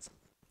connections.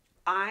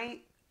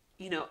 I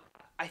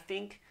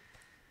think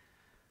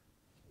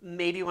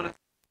maybe when I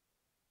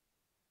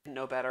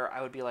know better,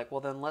 I would be like,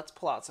 well, then let's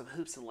pull out some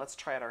hoops and let's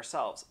try it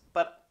ourselves.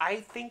 But I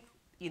think,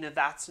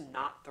 that's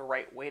not the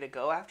right way to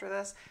go after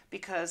this,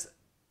 because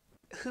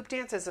hoop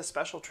dance is a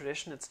special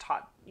tradition. It's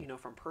taught,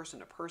 from person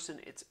to person.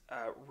 It's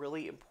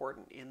really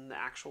important in the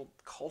actual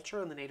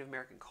culture, in the Native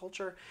American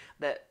culture,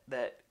 that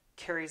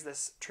carries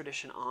this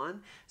tradition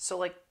on. So,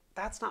 like,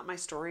 that's not my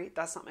story.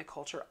 That's not my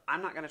culture.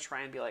 I'm not going to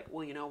try and be like,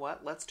 well, you know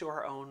what? Let's do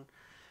our own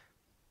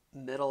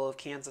middle of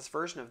Kansas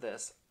version of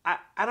this.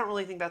 I don't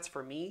really think that's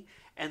for me.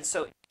 And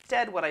so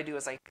instead what I do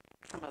is I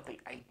take some of the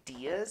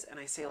ideas and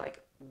I say like,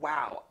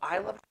 wow, I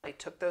love how they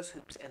took those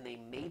hoops and they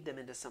made them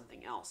into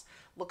something else.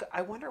 Look,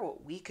 I wonder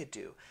what we could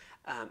do.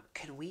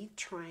 Can we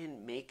try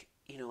and make,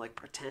 like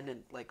pretend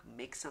and like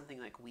make something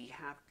like we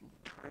have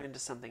turn into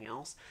something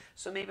else?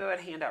 So maybe I would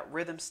hand out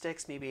rhythm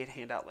sticks. Maybe I'd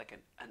hand out like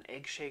an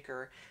egg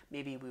shaker.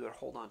 Maybe we would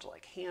hold on to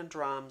like hand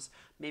drums.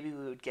 Maybe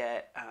we would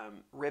get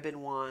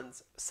ribbon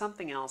wands,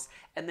 something else.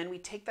 And then we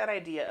take that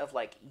idea of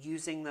like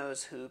using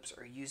those hoops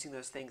or using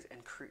those things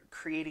and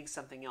creating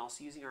something else,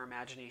 using our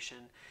imagination,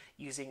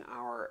 using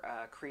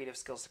our creative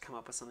skills to come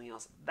up with something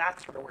else.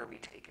 That's sort of where we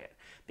take it,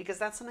 because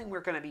that's something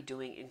we're going to be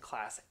doing in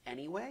class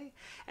anyway.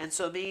 And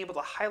so being able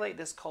to highlight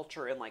this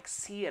culture and like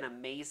see an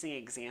amazing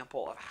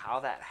example of how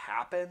that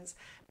happens.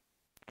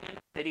 In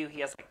the video,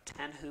 he has like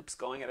 10 hoops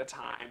going at a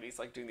time. He's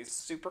like doing these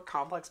super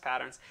complex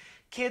patterns.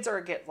 Kids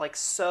get like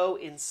so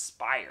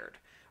inspired,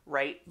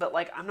 right? But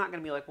like, I'm not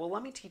going to be like, well,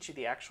 let me teach you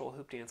the actual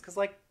hoop dance, because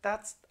like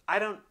I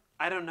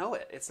don't know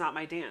it. It's not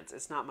my dance.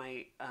 It's not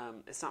my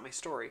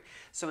story.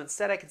 So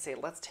instead I can say,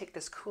 let's take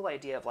this cool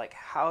idea of like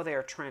how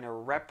they're trying to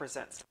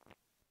represent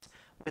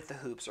with the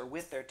hoops or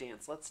with their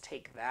dance. Let's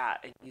take that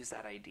and use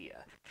that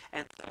idea.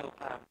 And so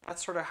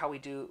that's sort of how we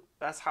do.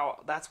 That's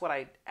what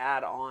I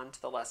add on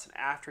to the lesson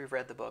after we've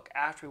read the book,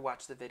 after we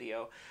watch the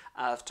video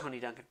of Tony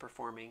Duncan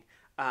performing.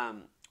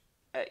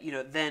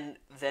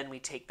 then we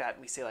take that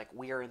and we say like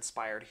we are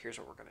inspired. Here's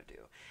what we're going to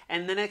do,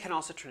 and then it can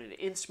also turn into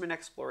instrument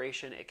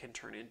exploration. It can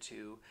turn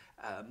into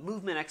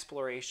movement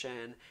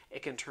exploration.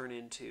 It can turn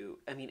into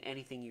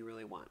anything you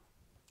really want.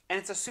 And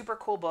it's a super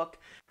cool book.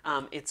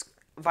 It's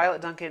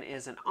Violet Duncan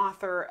is an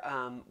author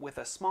with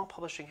a small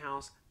publishing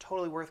house.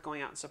 Totally worth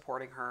going out and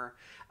supporting her.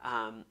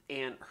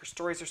 And her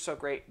stories are so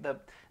great.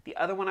 The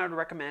other one I would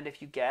recommend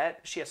if you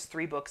get, she has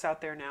 3 books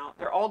out there now.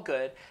 They're all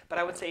good, but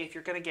I would say if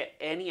you're going to get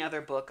any other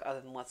book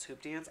other than Let's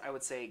Hoop Dance, I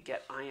would say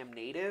get I Am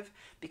Native,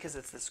 because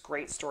it's this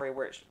great story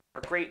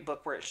a great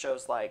book where it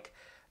shows like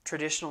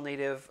traditional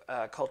Native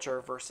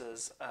culture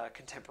versus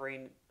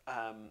contemporary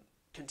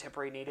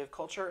Native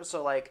culture.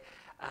 So like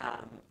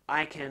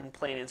I can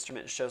play an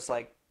instrument. It shows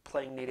like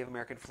playing Native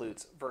American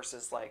flutes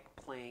versus like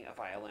playing a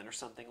violin or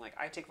something. Like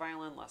I take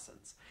violin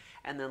lessons,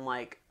 and then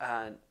like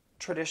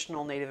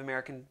traditional Native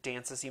American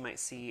dances you might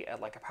see at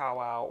like a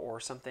powwow or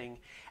something,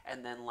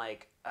 and then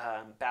like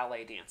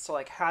ballet dance. So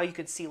like how you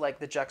could see like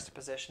the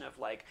juxtaposition of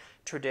like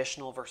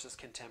traditional versus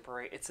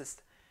contemporary. It's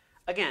just,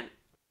 again,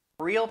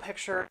 real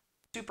picture,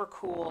 super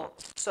cool,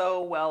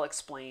 so well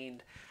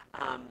explained,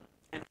 and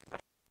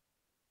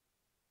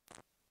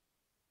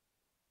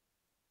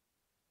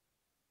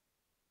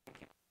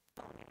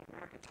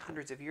Americans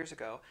hundreds of years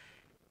ago,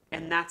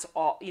 and that's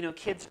all.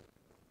 Kids,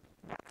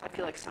 I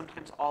feel like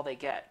sometimes all they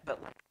get,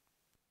 but like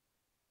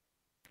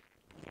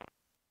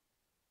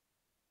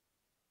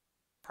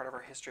part of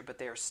our history, but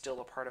they are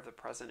still a part of the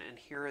present. And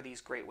here are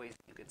these great ways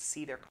you can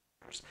see their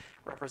cultures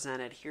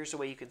represented. Here's a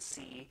way you can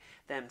see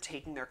them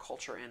taking their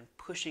culture and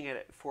pushing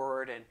it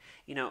forward. And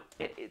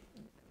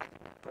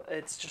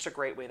it's just a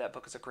great way. That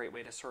book is a great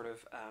way to sort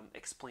of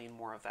explain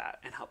more of that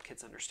and help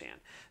kids understand.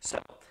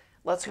 So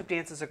Let's Hoop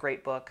Dance is a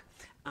great book,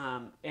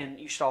 and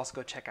you should also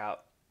go check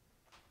out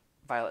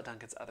Violet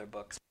Duncan's other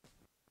books.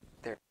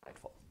 They're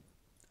delightful.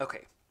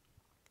 Okay.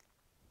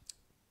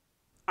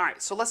 All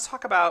right, so let's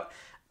talk about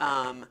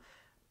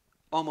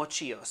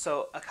Omochio.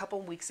 So a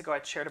couple weeks ago,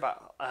 I shared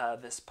about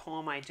this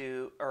poem I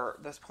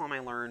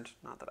learned.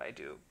 Not that I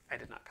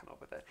did not come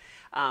up with it,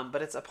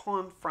 but it's a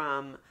poem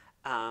from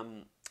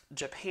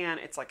Japan.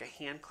 It's like a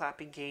hand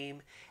clapping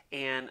game,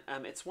 and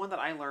it's one that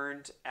I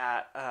learned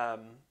at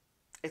an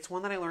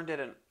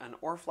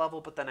ORF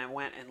level, but then I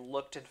went and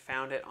looked and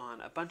found it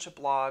on a bunch of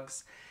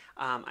blogs.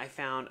 I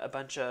found a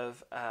bunch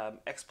of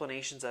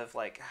explanations of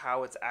like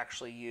how it's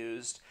actually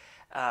used,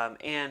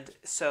 and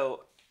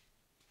so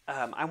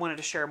I wanted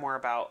to share more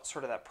about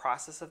sort of that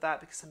process of that,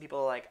 because some people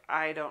are like,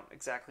 I don't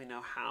exactly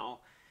know how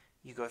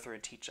you go through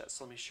and teach us.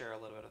 So let me share a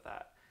little bit of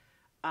that.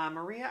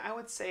 Maria, I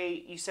would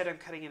say, you said I'm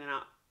cutting in and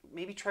out.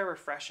 Maybe try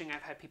refreshing.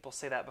 I've had people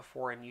say that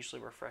before, and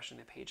usually refreshing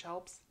the page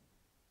helps.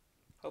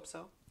 Hope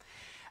so.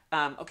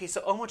 Okay,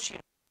 so omochi.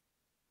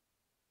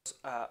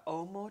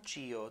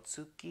 Omochio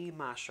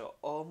tsukimasho.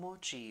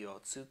 Omochio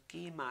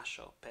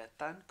tsukimasho.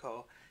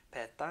 Petanko,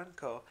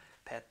 petanko,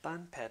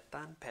 petan,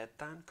 petan,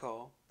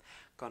 petanko.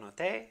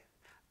 Konote,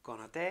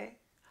 konote,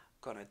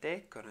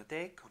 konote,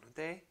 konote,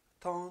 konote.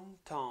 Ton,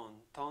 ton,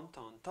 ton,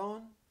 ton,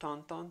 ton,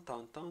 ton, ton,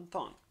 ton, ton,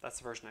 ton. That's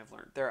the version I've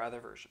learned. There are other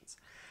versions.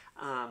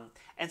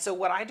 And so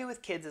what I do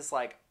with kids is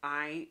like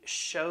I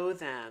show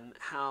them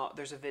how,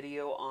 there's a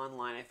video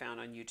online I found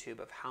on YouTube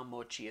of how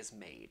mochi is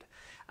made.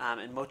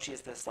 And mochi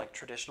is this like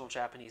traditional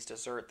Japanese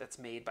dessert that's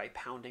made by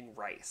pounding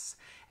rice.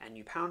 And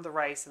you pound the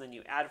rice and then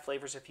you add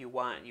flavors if you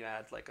want. You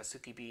add like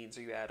asuki beans,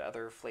 or you add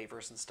other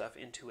flavors and stuff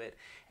into it.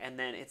 And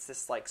then it's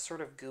this like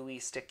sort of gooey,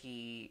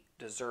 sticky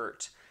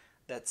dessert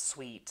that's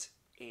sweet,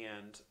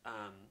 and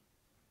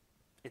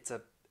it's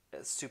a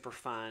super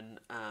fun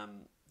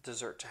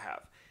dessert to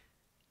have.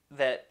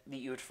 That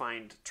you would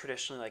find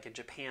traditionally, like in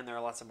Japan, there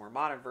are lots of more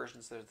modern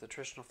versions. There's the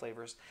traditional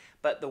flavors,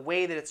 but the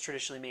way that it's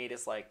traditionally made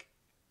is like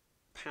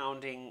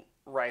pounding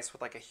rice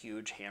with like a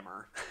huge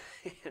hammer,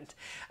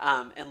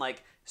 and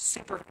like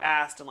super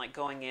fast, and like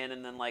going in,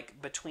 and then like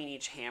between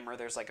each hammer,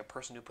 there's like a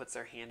person who puts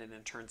their hand in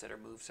and turns it or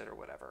moves it or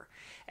whatever.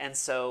 And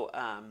so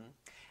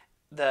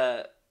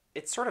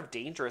it's sort of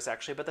dangerous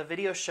actually, but the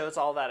video shows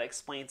all that,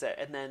 explains it,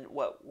 and then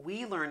what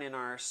we learn in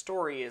our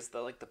story is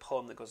the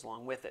poem that goes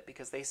along with it,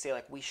 because they say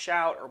like we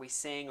shout or we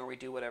sing or we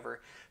do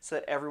whatever so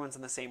that everyone's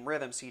in the same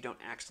rhythm, so you don't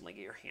accidentally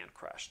get your hand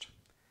crushed.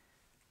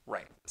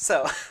 Right.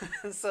 So,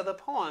 so the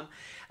poem,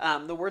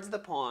 the words of the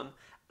poem,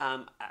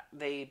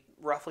 they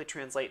roughly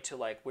translate to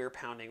like, we're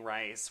pounding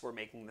rice, we're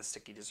making the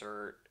sticky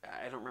dessert.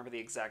 I don't remember the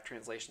exact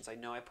translations. I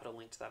know I put a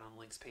link to that on the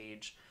links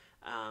page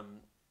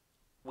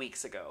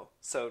weeks ago.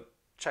 So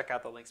check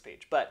out the links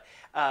page. But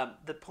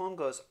the poem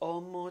goes,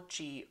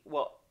 Omochi,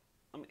 well,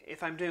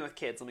 if I'm doing it with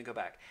kids, let me go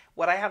back.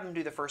 What I have them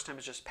do the first time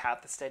is just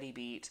pat the steady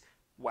beat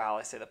while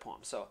I say the poem.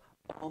 So,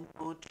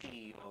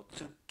 Omochi o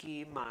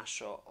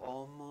tsukimasho,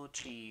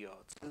 omochi o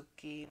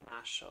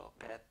tsukimasho,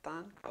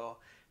 petanko,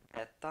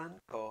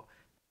 petanko,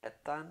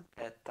 petan,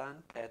 petan,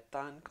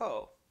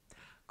 petanko.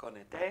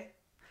 Konete,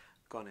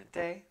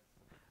 konete,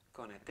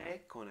 konete,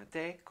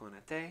 konete,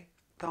 konete,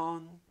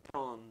 ton,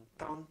 ton,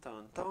 ton,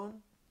 ton,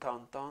 ton.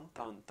 ton, ton,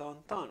 ton, ton,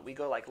 ton. We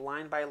go like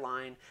line by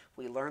line.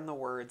 We learn the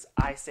words.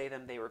 I say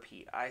them, they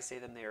repeat. I say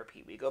them, they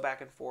repeat. We go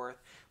back and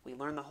forth. We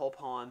learn the whole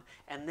poem.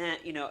 And then,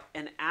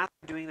 and after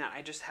doing that,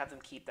 I just have them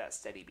keep that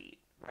steady beat,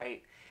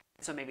 right?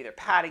 So maybe they're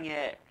patting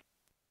it,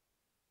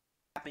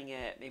 tapping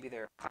it, maybe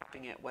they're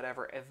clapping it,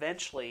 whatever.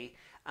 Eventually,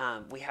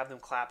 we have them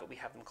clap it. We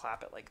have them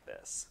clap it like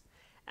this.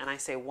 And I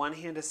say one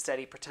hand is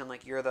steady. Pretend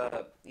like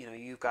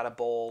you've got a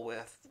bowl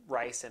with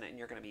rice in it, and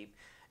you're going to be,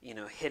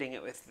 hitting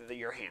it with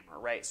your hammer,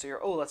 right? So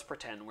let's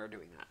pretend we're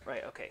doing that,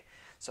 right? Okay.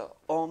 So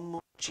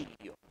omochi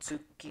yo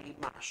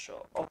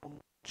tsukimasho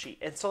omochi,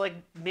 and so like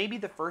maybe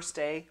the first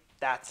day,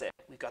 that's it.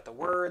 We've got the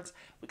words,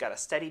 we've got a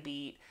steady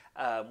beat,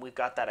 we've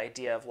got that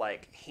idea of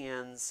like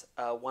hands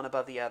one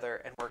above the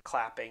other, and we're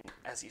clapping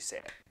as you say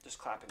it, just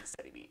clapping the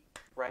steady beat,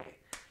 right?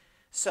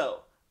 So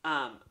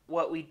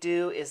what we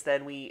do is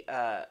then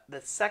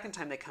the second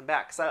time they come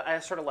back, because I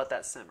sort of let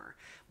that simmer.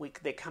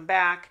 They come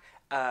back.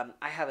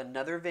 I have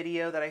another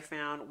video that I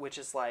found, which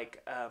is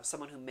like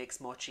someone who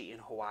makes mochi in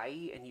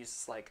Hawaii and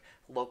uses like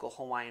local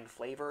Hawaiian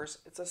flavors.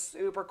 It's a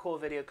super cool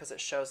video because it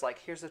shows like,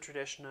 here's the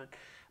tradition.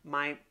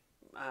 I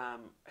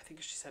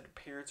think she said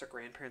parents or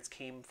grandparents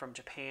came from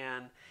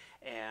Japan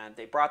and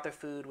they brought their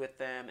food with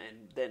them,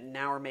 and then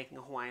now we're making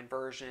a Hawaiian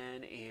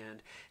version.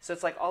 And so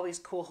it's like all these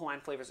cool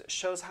Hawaiian flavors. It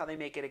shows how they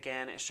make it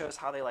again. It shows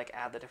how they like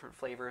add the different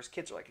flavors.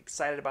 Kids are like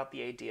excited about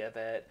the idea of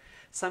it.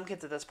 Some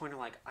kids at this point are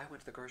like, I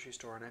went to the grocery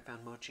store and I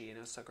found mochi and it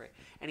was so great.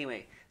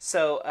 Anyway,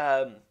 so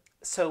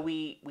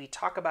we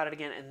talk about it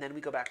again, and then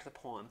we go back to the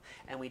poem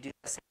and we do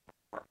the same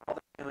thing. All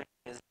they're doing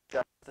is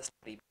just the steady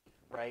beat,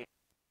 right?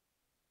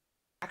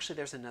 Actually,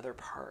 there's another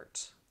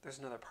part. There's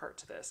another part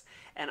to this,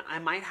 and I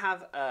might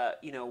have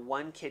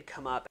one kid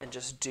come up and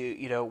just do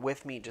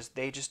with me.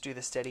 They just do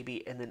the steady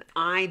beat, and then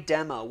I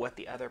demo what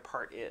the other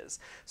part is.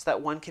 So that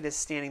one kid is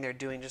standing there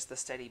doing just the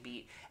steady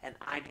beat, and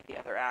I do the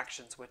other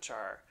actions, which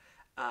are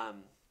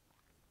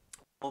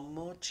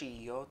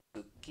omochi yo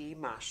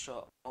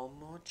tsukimasho,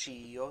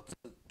 omochi yo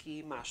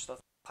tsukimasho,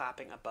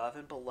 clapping above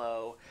and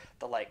below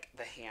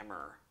the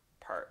hammer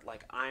part.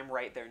 Like I'm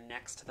right there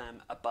next to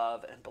them,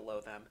 above and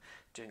below them,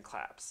 doing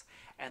claps.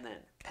 And then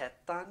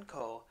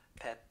petanko,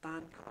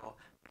 petanko,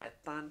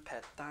 petan,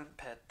 petan,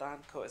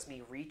 petanko is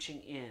me reaching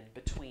in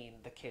between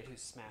the kid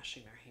who's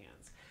smashing their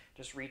hands.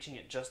 Just reaching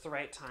it just the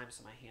right time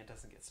so my hand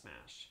doesn't get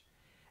smashed.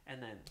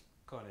 And then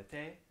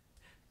konete,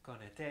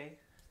 konete,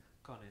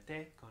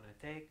 konete,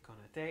 konete,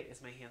 konete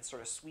is my hand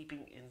sort of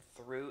sweeping in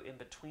through in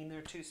between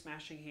their two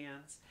smashing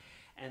hands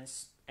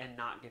and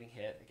not getting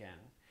hit again.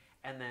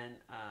 And then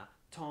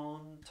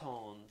ton,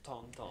 ton,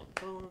 ton, ton,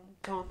 ton,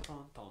 ton,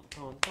 ton, ton,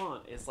 ton,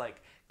 ton is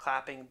like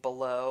clapping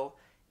below,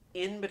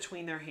 in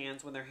between their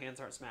hands when their hands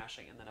aren't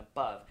smashing, and then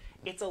above.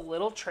 It's a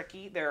little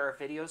tricky. There are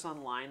videos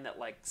online that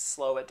like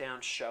slow it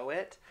down, show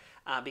it,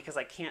 because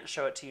I can't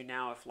show it to you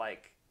now if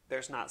like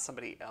there's not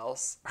somebody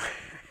else,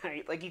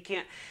 right? Like you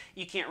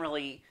can't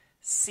really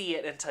see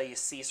it until you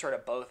see sort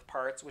of both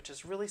parts, which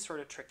is really sort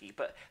of tricky.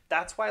 But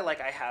that's why like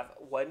I have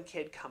one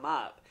kid come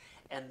up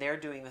and they're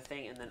doing the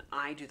thing, and then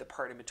I do the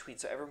part in between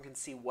so everyone can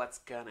see what's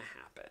going to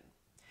happen.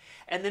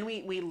 And then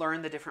we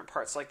learn the different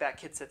parts. So like that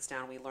kid sits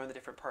down, we learn the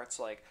different parts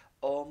like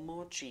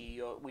omochi,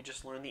 we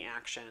just learn the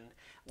action.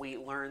 We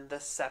learn the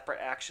separate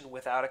action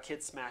without a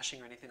kid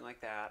smashing or anything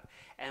like that.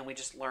 And we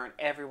just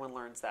everyone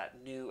learns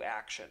that new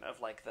action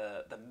of like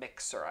the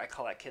mixer. I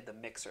call that kid the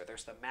mixer.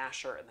 There's the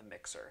masher and the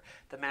mixer.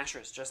 The masher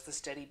is just the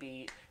steady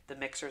beat. The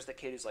mixer is the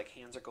kid whose like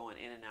hands are going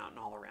in and out and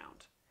all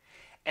around.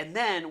 And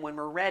then when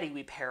we're ready,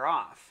 we pair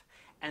off.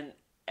 And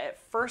at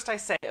first I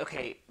say,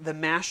 okay, the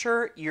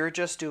masher, you're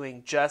just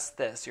doing just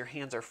this. Your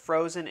hands are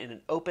frozen in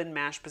an open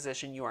mash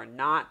position. You are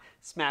not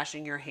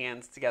smashing your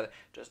hands together.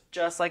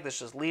 Just like this.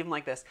 Just leave them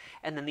like this.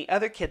 And then the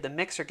other kid, the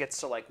mixer, gets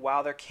to like,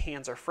 while their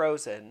hands are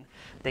frozen,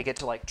 they get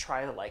to like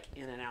try to like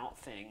in and out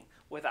thing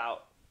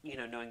without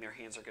knowing their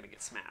hands are going to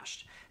get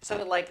smashed. So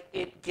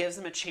it gives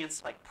them a chance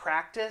to like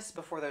practice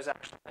before there's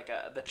actually like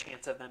the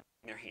chance of them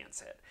getting their hands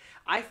hit.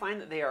 I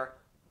find that they are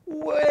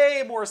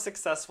way more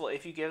successful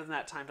if you give them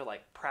that time to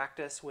like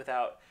practice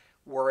without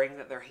worrying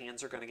that their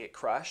hands are going to get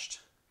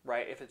crushed,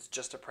 right? If it's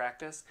just a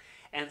practice.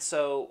 And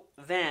so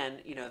then,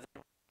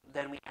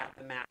 then we add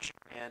the masher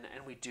in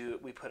and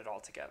we put it all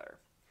together.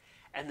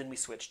 And then we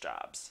switch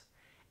jobs.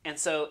 And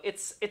so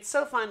it's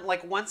so fun.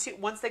 Like once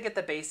they get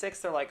the basics,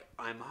 they're like,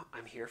 I'm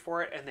here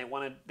for it, and they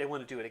want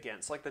to do it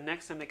again. So like the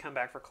next time they come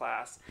back for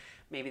class,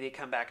 maybe they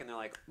come back and they're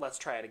like, let's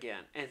try it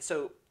again. And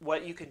so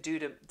what you can do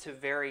to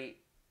vary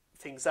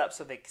things up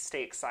so they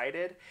stay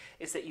excited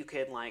is that you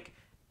could like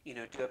do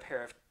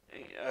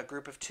a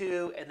group of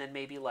two, and then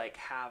maybe like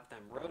have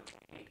them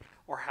rotate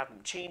or have them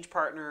change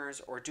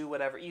partners or do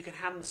whatever. You can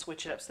have them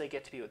switch it up so they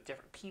get to be with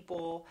different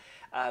people.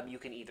 You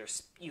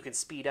can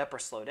speed up or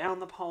slow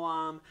down the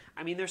poem.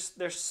 I mean,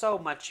 there's so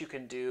much you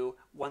can do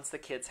once the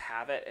kids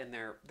have it and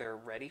they're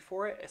ready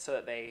for it, so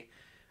that they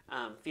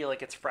feel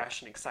like it's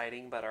fresh and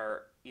exciting, but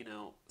are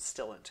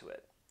still into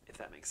it, if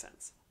that makes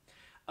sense.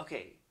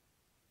 Okay.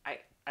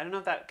 I don't know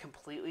if that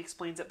completely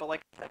explains it, but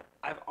like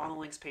on the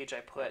links page I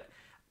put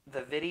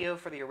the video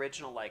for the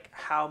original, like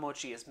how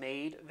mochi is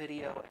made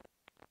video,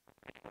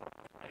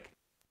 like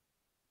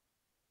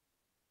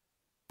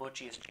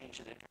mochi is changed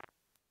into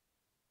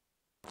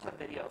a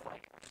video of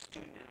like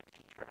student and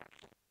teacher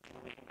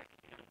doing like,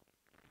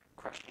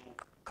 crushing,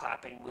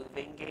 clapping,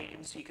 moving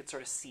games. So you could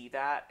sort of see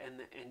that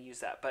and use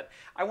that. But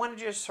I wanted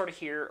you to sort of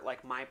hear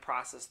like my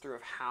process through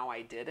of how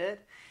I did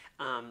it.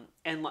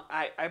 And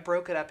I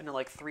broke it up into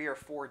like 3 or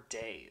 4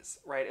 days,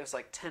 right? It was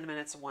like 10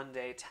 minutes one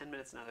day, 10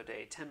 minutes another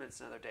day, 10 minutes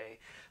another day.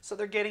 So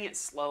they're getting it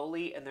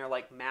slowly and they're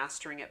like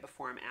mastering it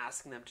before I'm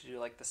asking them to do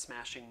like the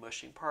smashing,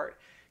 mushing part.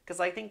 Because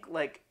I think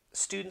like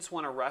students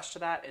want to rush to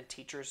that and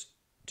teachers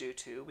do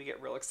too. We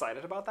get real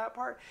excited about that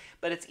part.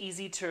 But it's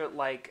easy to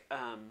like,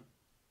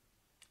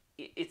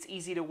 it's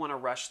easy to want to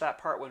rush that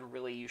part when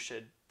really you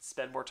should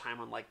spend more time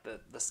on like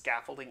the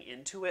scaffolding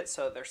into it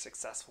so they're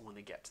successful when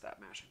they get to that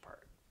mashing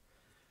part.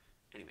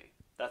 Anyway,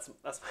 that's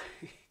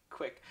my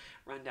quick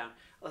rundown.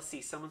 Let's see.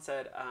 Someone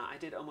said, I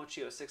did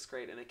Omochio 6th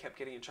grade and they kept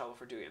getting in trouble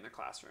for doing it in their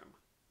classroom.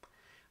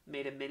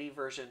 Made a mini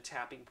version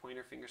tapping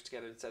pointer fingers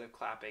together instead of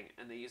clapping,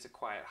 and they use a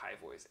quiet high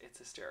voice. It's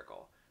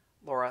hysterical.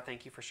 Laura,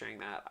 thank you for sharing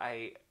that.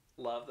 I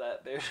love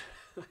that they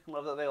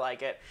love that they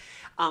like it.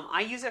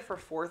 I use it for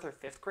 4th or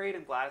 5th grade.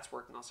 I'm glad it's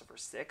working also for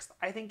 6th.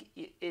 I think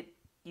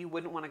you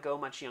wouldn't want to go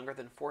much younger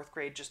than 4th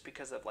grade just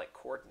because of like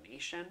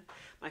coordination.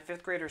 My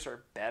 5th graders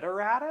are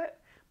better at it.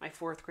 My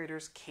 4th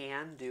graders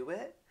can do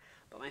it,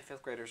 but my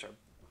 5th graders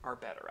are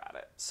better at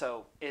it.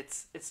 So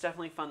it's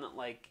definitely fun that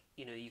like,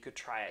 you could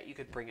try it. You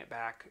could bring it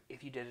back.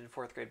 If you did it in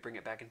 4th grade, bring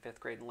it back in 5th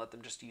grade and let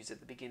them just use it at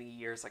the beginning of the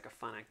year as like a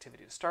fun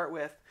activity to start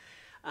with.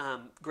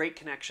 Great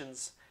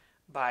connections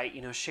by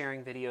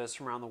sharing videos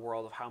from around the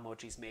world of how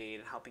mochi's made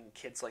and helping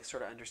kids like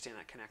sort of understand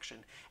that connection.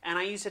 And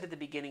I used it at the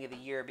beginning of the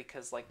year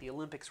because like the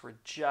Olympics were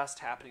just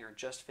happening or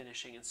just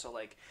finishing, and so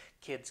like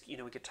kids, we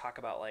could talk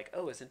about like,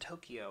 oh, it's in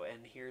Tokyo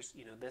and here's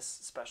this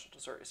special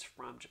dessert is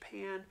from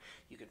Japan.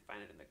 You can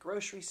find it in the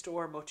grocery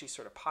store. Mochi's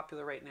sort of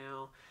popular right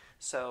now.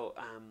 So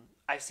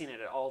I've seen it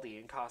at Aldi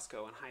and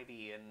Costco and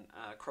Hy-Vee and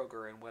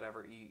Kroger and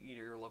whatever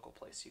your local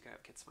place. You can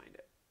have kids find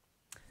it.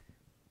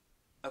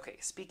 Okay,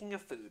 speaking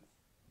of food.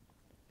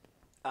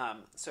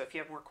 So if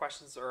you have more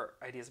questions or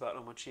ideas about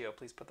Omochio,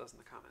 please put those in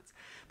the comments.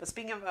 But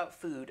speaking about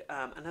food,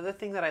 another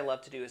thing that I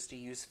love to do is to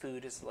use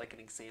food as like an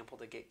example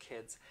to get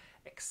kids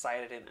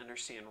excited and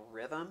understand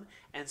rhythm.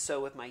 And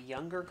so with my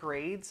younger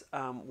grades,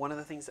 one of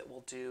the things that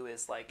we'll do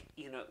is like,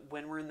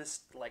 when we're in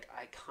this like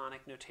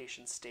iconic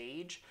notation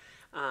stage,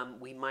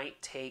 we might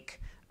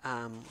take,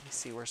 let me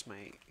see, where's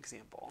my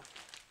example?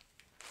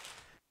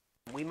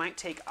 We might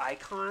take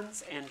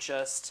icons and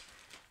just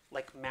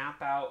like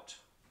map out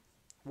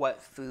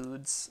what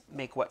foods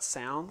make what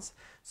sounds.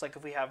 So like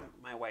if we have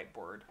my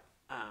whiteboard,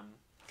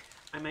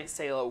 I might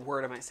say a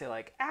word, I might say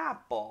like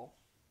apple.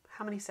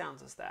 How many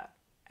sounds is that?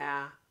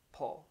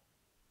 Apple.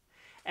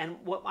 And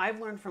what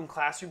I've learned from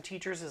classroom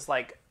teachers is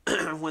like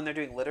when they're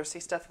doing literacy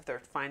stuff, if they're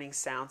finding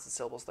sounds and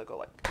syllables, they'll go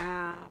like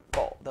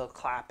apple, they'll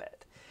clap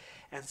it.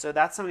 And so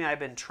that's something I've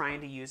been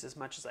trying to use as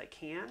much as I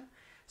can.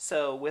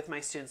 So with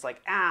my students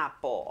like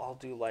apple,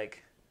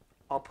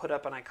 I'll put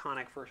up an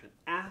iconic version.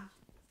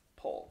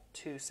 Apple,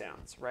 2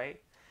 sounds,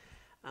 right?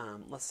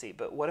 Let's see,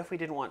 but what if we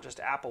didn't want just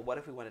apple? What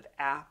if we wanted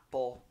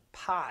apple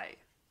pie?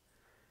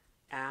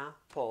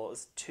 Apple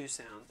is 2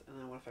 sounds, and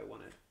then what if I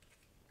wanted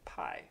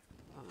pie?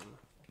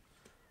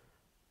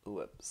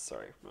 Whoops,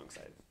 sorry, wrong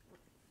side. I'm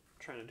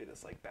trying to do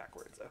this like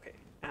backwards. Okay,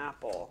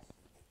 apple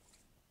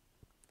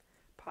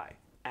pie.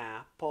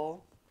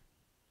 Apple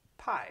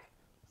pie.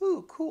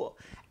 Ooh, cool.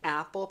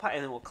 Apple pie,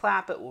 and then we'll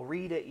clap it, we'll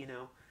read it,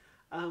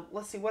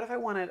 Let's see, what if I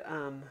wanted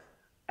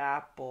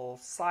apple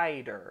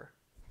cider?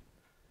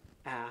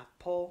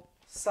 Apple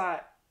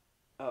cider.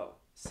 Oh,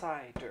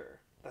 cider.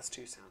 That's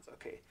 2 sounds.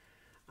 Okay,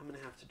 I'm going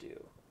to have to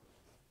do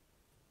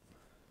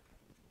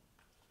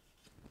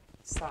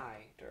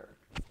cider.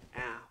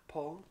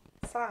 Apple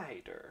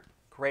cider.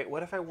 Great.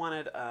 What if I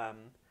wanted,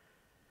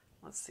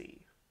 let's see,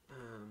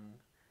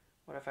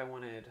 what if I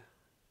wanted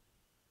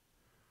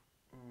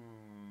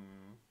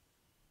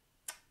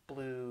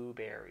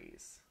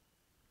blueberries?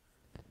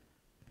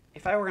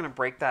 If I were going to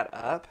break that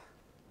up,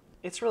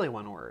 it's really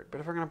one word, but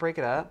if we're going to break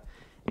it up,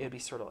 it would be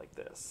sort of like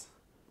this.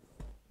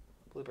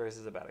 Blueberries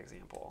is a bad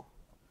example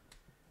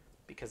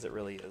because it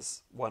really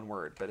is one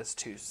word, but it's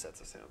 2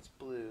 sets of sounds.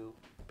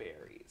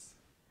 Blueberries.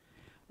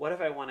 What if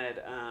I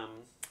wanted,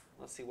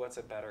 let's see, what's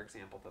a better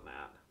example than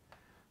that?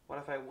 What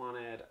if I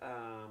wanted,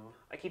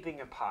 I keep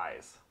thinking of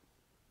pies.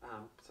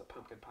 So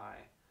pumpkin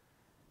pie,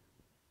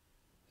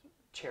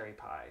 cherry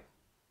pie,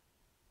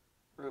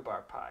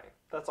 rhubarb pie.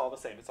 That's all the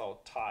same. It's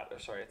all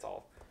it's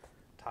all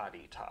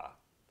ta-dee-ta.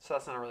 So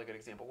that's not a really good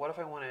example. What if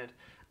I wanted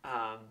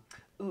Um,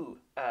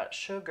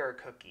 Sugar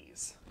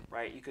cookies,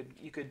 right?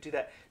 You could do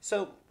that.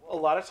 So a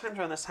lot of times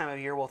around this time of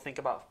year, we'll think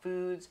about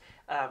foods,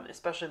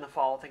 especially in the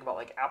fall. We'll think about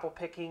like apple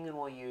picking, and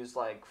we'll use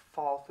like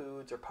fall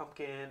foods or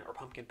pumpkin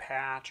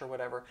patch or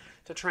whatever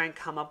to try and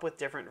come up with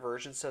different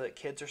versions so that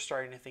kids are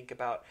starting to think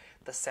about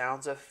the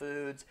sounds of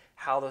foods,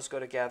 how those go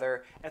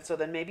together, and so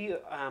then maybe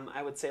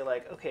I would say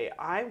like, okay,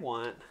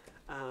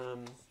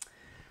 um,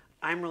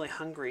 I'm really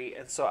hungry,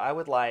 and so I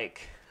would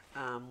like,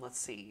 let's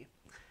see.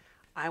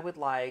 I would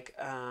like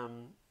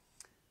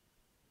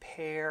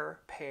pear,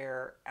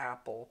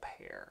 apple,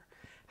 pear.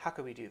 How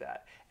could we do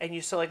that?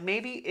 And so like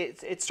maybe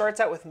it starts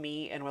out with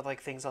me and with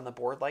like things on the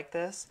board like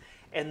this,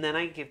 and then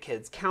I give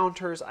kids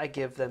counters. I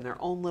give them their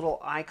own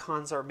little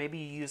icons, or maybe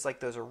you use like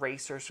those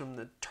erasers from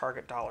the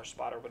Target dollar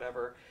spot or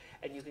whatever,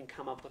 and you can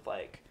come up with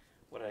like,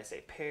 what did I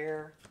say?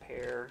 Pear,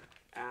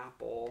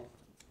 apple,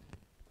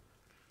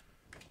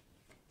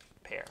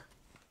 pear,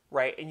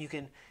 right? And you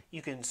can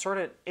sort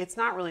of, it's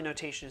not really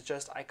notation, it's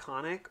just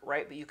iconic,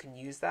 right? But you can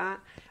use that.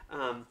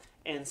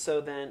 And so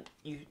then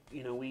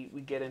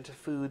we get into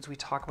foods. We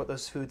talk about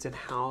those foods and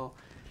how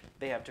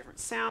they have different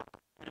sounds,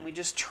 and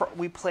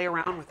we play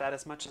around with that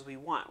as much as we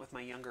want with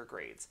my younger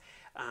grades.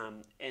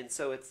 And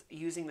so it's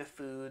using the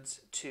foods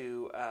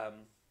to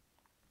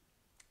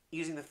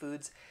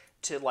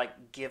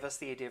like give us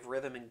the idea of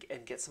rhythm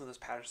and get some of those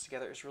patterns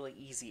together is really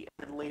easy.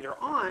 And then later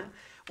on,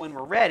 when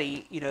we're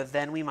ready,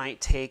 then we might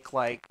take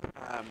like,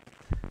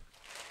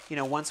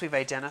 once we've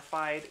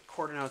identified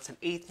quarter notes and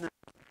eighth notes,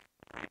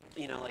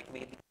 like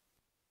maybe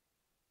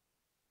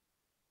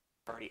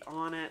already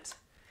on it.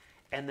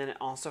 And then it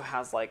also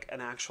has like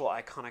an actual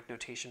iconic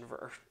notation,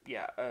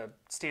 a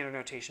standard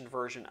notation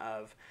version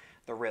of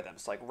the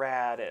rhythms. Like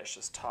radish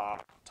is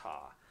ta,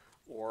 ta.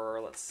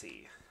 Or let's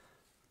see,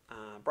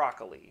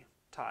 broccoli,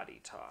 ta,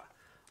 dee, ta.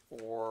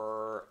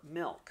 Or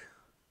milk,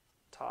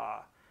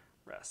 ta,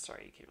 rest.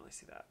 Sorry, you can't really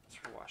see that. It's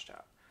sort of washed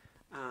out.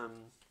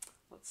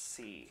 Let's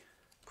see,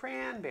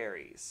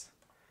 cranberries,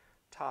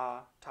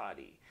 ta,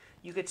 toddy.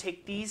 You could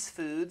take these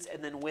foods,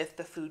 and then with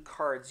the food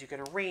cards, you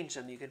can arrange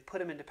them. You can put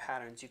them into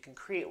patterns. You can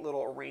create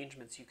little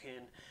arrangements. You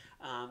can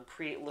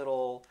create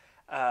little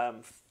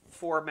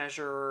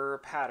four-measure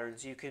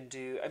patterns. You can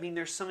do,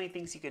 there's so many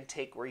things you can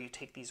take where you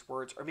take these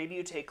words, or maybe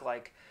you take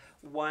like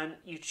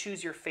you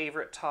choose your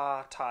favorite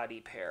ta, toddy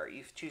pair.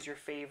 You choose your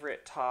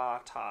favorite ta,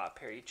 ta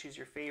pair. You choose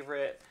your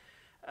favorite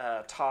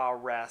ta,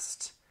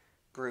 rest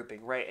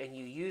grouping, right? And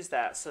you use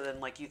that, so then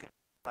like you can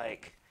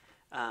like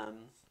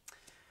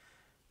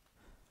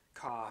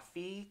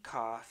coffee,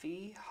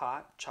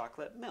 hot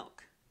chocolate,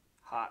 milk.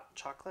 Hot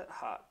chocolate,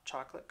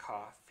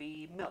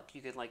 coffee, milk.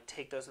 You can like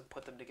take those and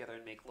put them together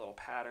and make little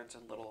patterns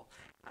and little.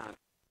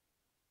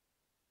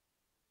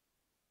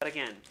 But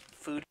again,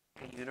 food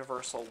is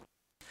universal.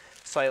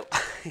 So I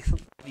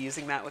love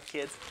using that with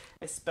kids,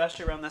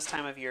 especially around this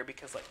time of year,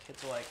 because like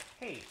kids are like,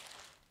 hey,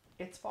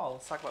 it's fall,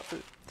 let's talk about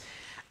food.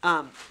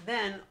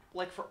 Then,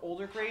 like for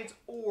older grades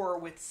or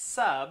with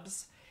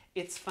subs,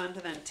 it's fun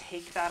to then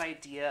take that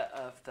idea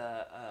of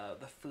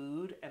the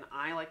food, and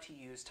I like to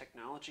use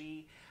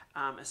technology,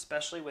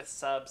 especially with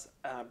subs,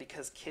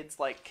 because kids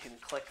like can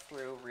click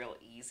through real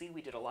easy.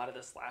 We did a lot of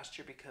this last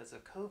year because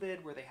of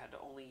COVID, where they had to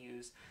only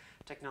use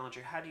technology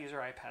or had to use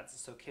our iPads, and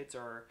so kids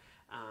are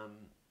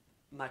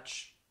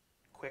much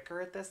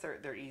quicker at this.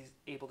 They're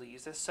able to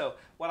use this. So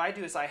what I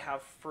do is I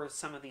have, for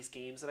some of these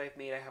games that I've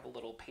made, I have a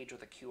little page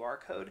with a QR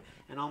code,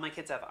 and all my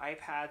kids have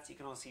iPads. You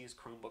can also use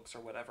Chromebooks or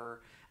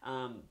whatever.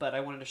 But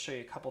I wanted to show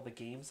you a couple of the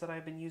games that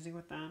I've been using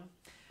with them.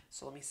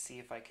 So let me see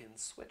if I can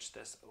switch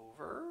this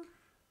over.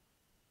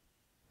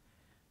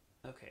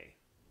 Okay,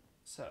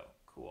 so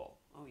cool.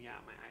 Oh yeah,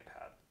 my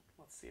iPad.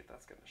 Let's see if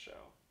that's going to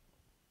show.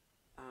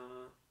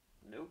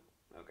 Nope.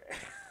 Okay.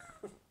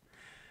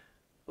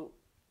 Oh,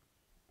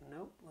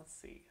 nope. Let's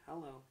see.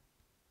 Hello.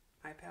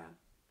 iPad.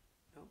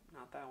 Nope,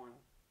 not that one.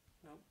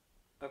 Nope.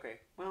 Okay,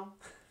 well,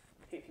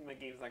 maybe my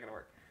game's not going to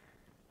work.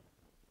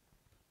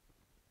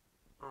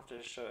 I'll have to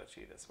just show it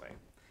to you this way.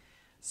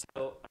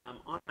 So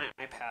on my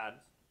iPad,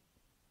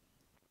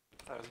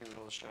 I thought I was going to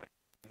be able to show it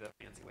the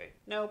fancy way.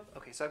 Nope.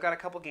 Okay, so I've got a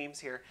couple games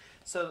here.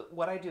 So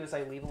what I do is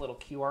I leave a little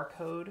QR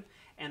code,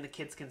 and the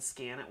kids can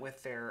scan it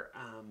with their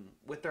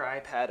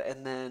iPad,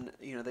 and then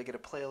they get to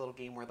play a little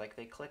game where like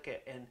they click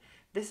it. And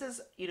this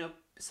is,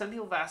 some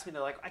people have asked me,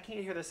 they're like, I can't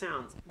hear the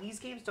sounds. These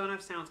games don't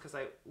have sounds because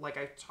I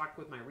talked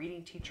with my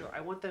reading teacher.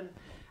 I want them,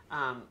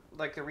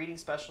 like the reading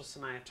specialist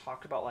and I have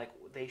talked about like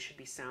they should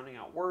be sounding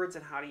out words,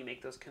 and how do you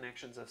make those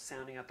connections of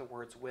sounding out the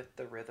words with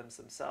the rhythms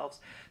themselves.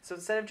 So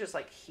instead of just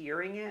like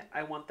hearing it,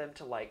 I want them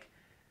to like,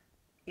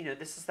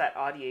 this is that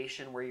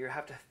audiation where you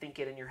have to think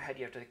it in your head.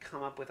 You have to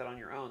come up with it on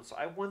your own. So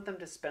I want them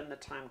to spend the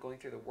time going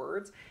through the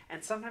words,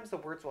 and sometimes the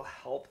words will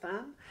help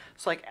them.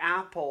 So like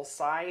apple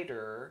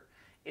cider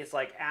is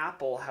like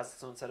apple has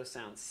its own set of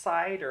sounds.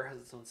 Cider has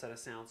its own set of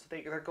sounds. So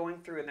they're going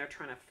through and they're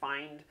trying to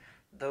find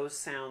those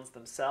sounds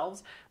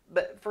themselves.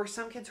 But for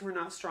some kids who are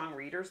not strong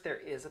readers, there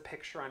is a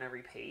picture on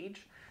every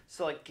page.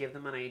 So like give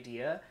them an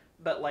idea.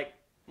 But like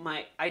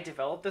I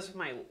developed this with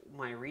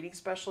my reading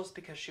specialist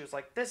because she was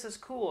like, this is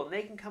cool, and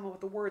they can come up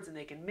with the words and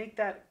they can make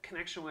that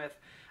connection with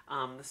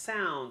the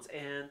sounds,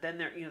 and then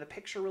the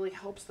picture really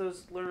helps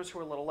those learners who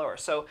are a little lower.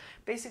 So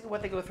basically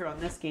what they go through on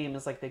this game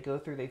is like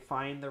they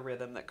find the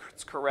rhythm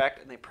that's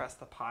correct, and they press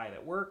the pie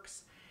that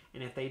works,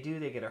 and if they do,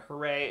 they get a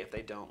hooray. If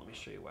they don't, let me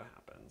show you what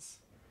happens.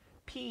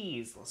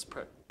 Peas. Let's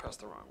press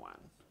the wrong one.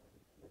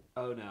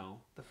 Oh no,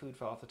 the food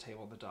fell off the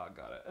table, the dog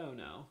got it. Oh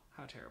no,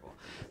 how terrible.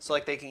 So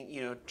like they can,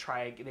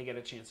 they get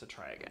a chance to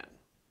try again.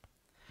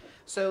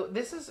 So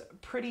this is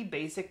pretty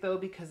basic though,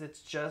 because it's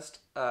just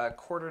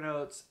quarter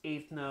notes,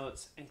 eighth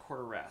notes, and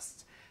quarter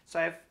rests. So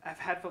I've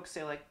had folks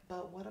say like,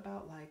 but what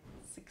about like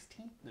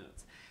 16th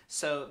notes?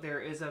 So there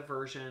is a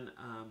version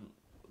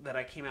that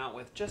I came out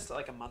with just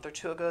like a month or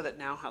two ago that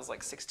now has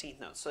like 16th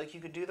notes. So like you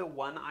could do the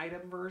one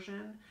item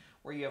version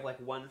where you have like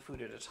one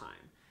food at a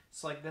time.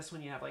 So like this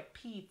one you have like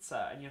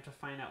pizza, and you have to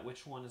find out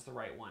which one is the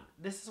right one.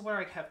 This is where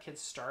I have kids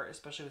start,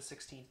 especially with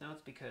 16th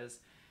notes, because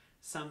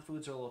some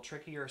foods are a little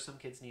trickier, or some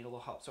kids need a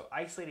little help. So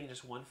isolating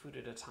just one food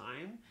at a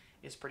time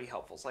is pretty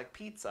helpful. So like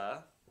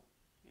pizza,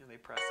 they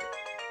press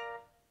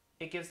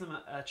it. It gives them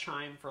a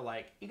chime for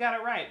like, you got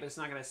it right, but it's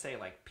not going to say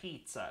like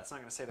pizza. It's not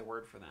going to say the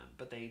word for them,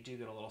 but they do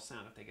get a little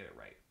sound if they get it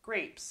right.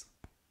 Grapes.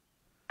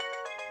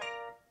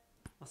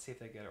 Let's see if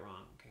they get it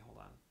wrong. Okay, hold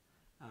on.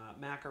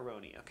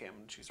 Macaroni. Okay, I'm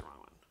going to choose the wrong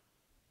one.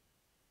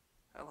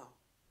 Hello.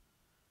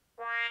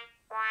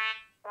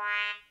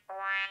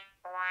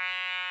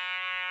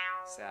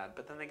 Sad,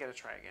 but then they get to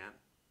try again.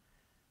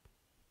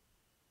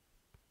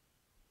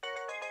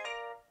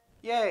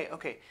 Yay,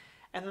 okay.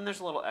 And then there's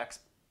a little X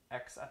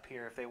up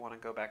here if they want to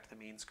go back to the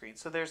main screen.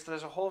 So there's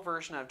a whole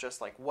version of just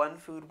like one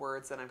food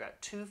words, then I've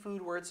got two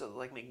food words, so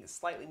like making it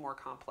slightly more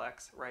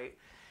complex, right?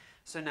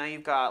 So now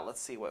you've got,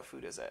 let's see, what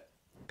food is it?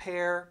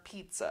 Pear,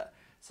 pizza.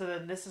 So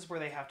then this is where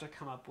they have to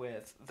come up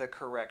with the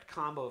correct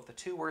combo of the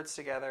two words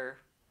together.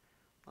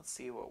 Let's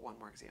see what one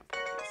more example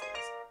of this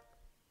is.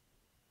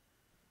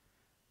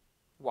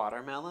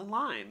 Watermelon,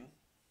 lime.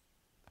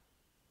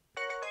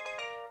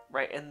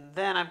 Right, and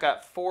then I've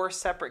got 4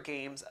 separate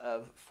games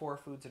of 4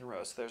 foods in a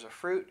row. So there's a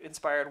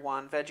fruit-inspired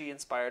one,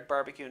 veggie-inspired,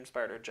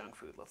 barbecue-inspired, or junk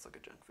food. Let's look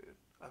at junk food,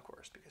 of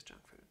course, because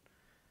junk food.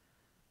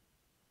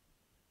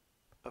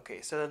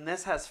 Okay, so then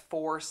this has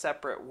 4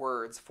 separate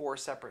words, 4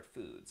 separate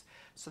foods.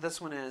 So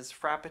this one is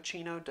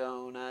frappuccino,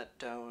 donut,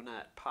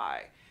 donut,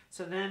 pie.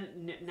 So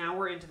then now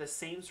we're into the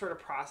same sort of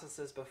process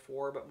as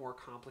before, but more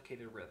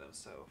complicated rhythms.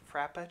 So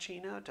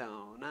frappuccino,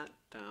 donut,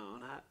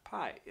 donut,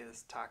 pie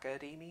is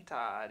taka-dee-me,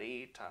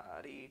 ta-dee,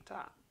 ta-dee,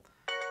 ta.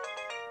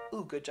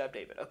 Ooh, good job,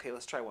 David. Okay,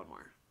 let's try one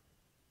more.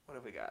 What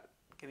have we got?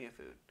 Give me a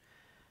food.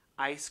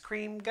 Ice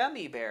cream,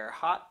 gummy bear,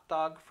 hot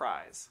dog,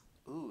 fries.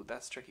 Ooh,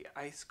 that's tricky.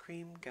 Ice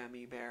cream,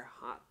 gummy bear,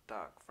 hot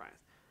dog, fries.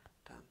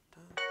 Dun,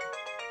 dun, dun.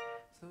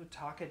 So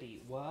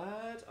taka-dee,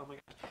 what? Oh my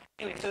gosh.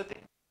 Anyway, so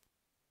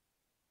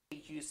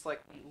you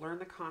learn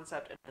the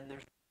concept, and then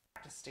there's a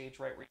practice stage,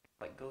 right, where you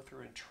like go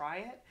through and try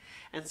it.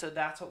 And so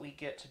that's what we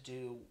get to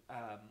do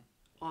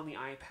on the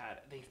iPad.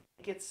 They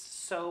think it's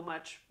so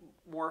much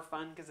more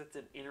fun because it's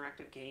an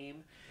interactive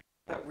game,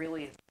 but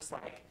really it's just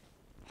like,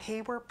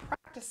 hey, we're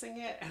practicing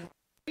it and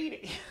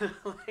reading.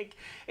 Like,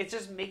 it's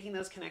just making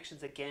those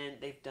connections again.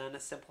 They've done a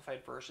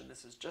simplified version.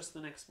 This is just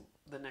the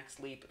next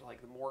leap,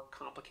 like the more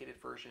complicated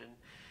version,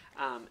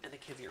 and the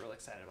kids get really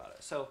excited about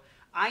it. So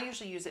I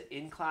usually use it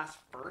in class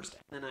first,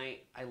 and then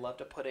I love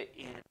to put it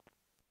in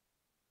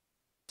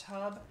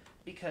tub,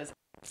 because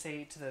I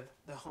say to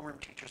the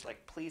homeroom teachers,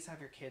 like, please have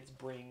your kids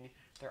bring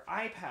their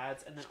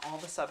iPads, and then all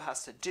the sub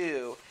has to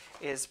do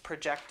is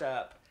project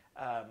up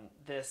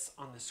this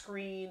on the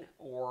screen,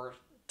 or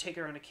take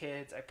it around to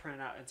kids. I print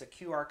it out. It's a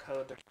QR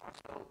code. There's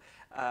also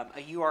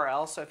a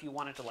URL, so if you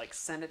wanted to like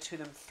send it to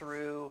them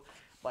through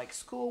like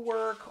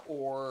schoolwork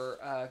or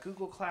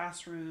Google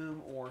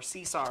Classroom or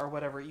Seesaw or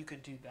whatever, you can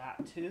do that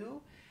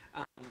too.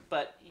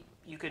 But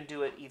you can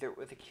do it either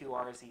with a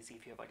QR is easy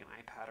if you have like an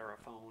iPad or a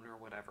phone or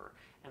whatever,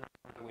 and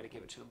that's another way to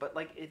give it to them. But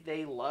like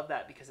they love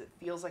that because it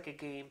feels like a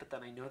game, but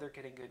then I know they're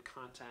getting good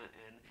content,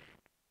 and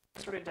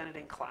sort of done it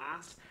in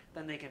class,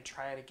 then they can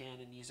try it again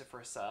and use it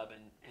for a sub,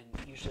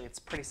 and usually it's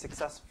pretty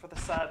successful for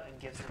the sub and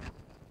gives them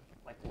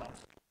like less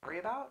to worry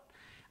about.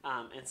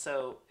 And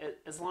so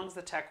as long as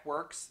the tech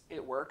works,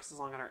 it works, as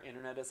long as our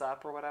internet is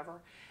up or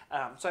whatever.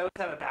 So I always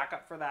have a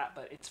backup for that,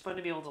 but it's fun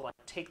to be able to like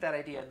take that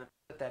idea and then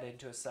put that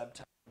into a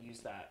subtitle and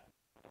use that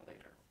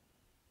later.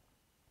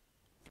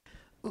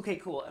 Okay,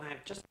 cool. And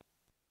I've just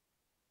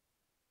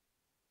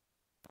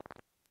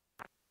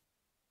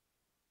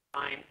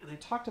and I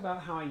talked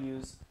about how I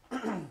use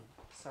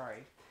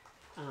sorry,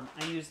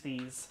 I use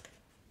these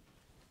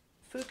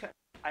food cups.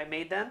 I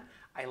made them,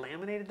 I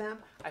laminated them,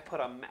 I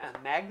put a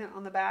magnet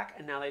on the back,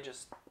 and now they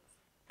just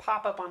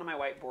pop up onto my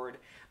whiteboard,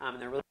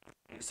 and they're really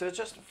so it's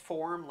just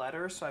form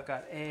letters. So I've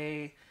got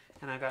A,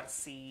 and I've got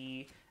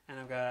C, and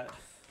I've got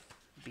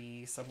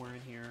B somewhere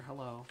in here.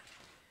 Hello,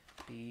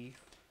 B,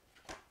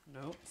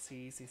 Nope.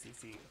 C, C, C,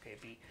 C. Okay,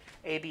 B.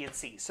 A, B, and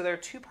C. So there are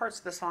two parts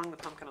of the song, The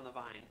Pumpkin on the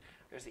Vine.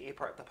 There's the A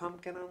part, the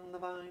pumpkin on the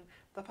vine,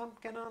 the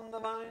pumpkin on the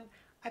vine.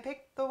 I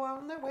picked the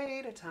one that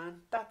weighed a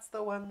ton, that's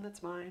the one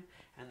that's mine.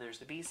 And there's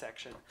the B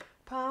section.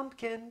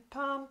 Pumpkin,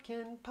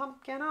 pumpkin,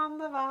 pumpkin on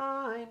the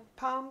vine,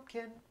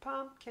 pumpkin,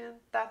 pumpkin,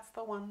 that's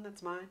the one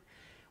that's mine.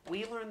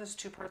 We learn those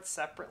two parts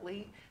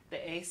separately.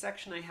 The A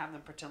section, I have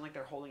them pretend like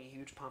they're holding a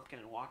huge pumpkin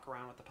and walk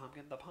around with the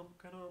pumpkin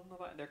on the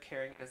vine. They're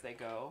carrying it as they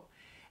go.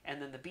 And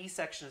then the B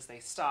section is they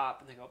stop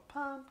and they go,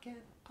 pumpkin,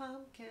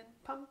 pumpkin,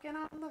 pumpkin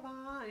on the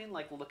vine,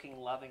 like looking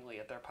lovingly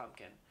at their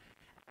pumpkin.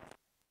 I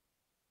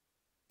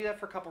do that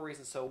for a couple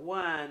reasons. So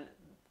one,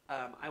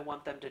 I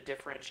want them to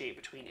differentiate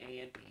between A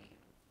and B,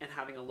 and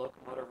having a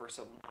locomotor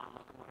versus a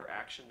non-locomotor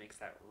action makes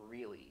that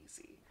really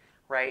easy,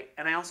 right?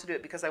 And I also do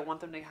it because I want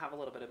them to have a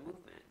little bit of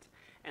movement.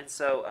 And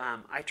so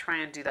I try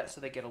and do that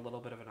so they get a little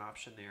bit of an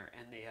option there,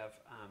 and they have,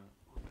 I'm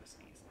going to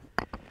sneeze.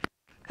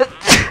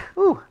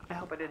 Ooh, I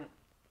hope I didn't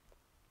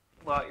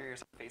blow out your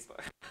ears on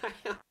Facebook.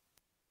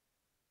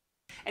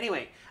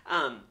 Anyway,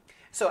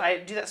 so I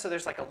do that so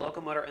there's like a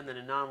locomotor and then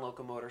a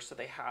non-locomotor, so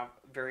they have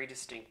very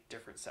distinct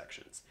different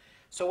sections.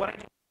 So what I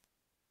do,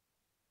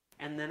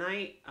 and then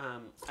I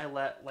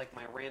let like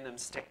my random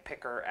stick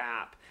picker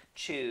app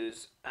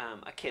choose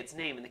a kid's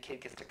name, and the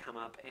kid gets to come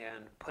up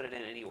and put it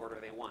in any order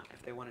they want.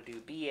 If they want to do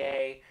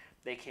BA,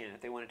 they can. If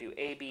they want to do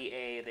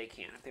ABA, they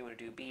can. If they want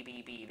to do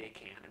BBB, they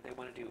can. If they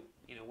want to do,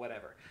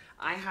 whatever.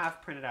 I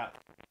have printed out.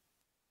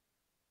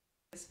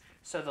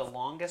 So the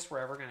longest we're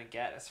ever going to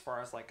get as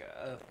far as like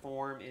a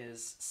form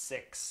is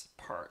 6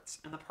 parts.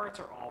 And the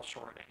parts are all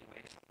short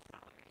anyway, so it's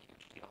not like a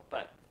huge deal.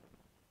 But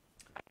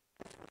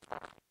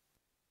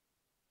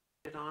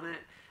on it,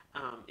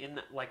 in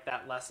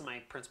that lesson, my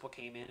principal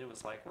came in and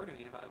was like, we're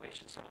doing an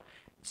evaluation. So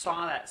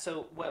saw that.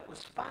 So what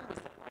was fun was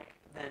that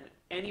then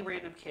any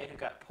random kid who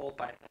got pulled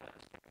by the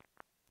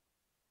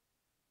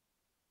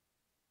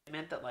it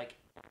meant that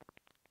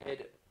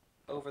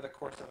over the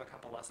course of a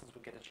couple lessons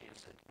would get a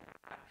chance to do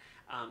that.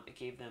 It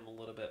gave them a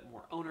little bit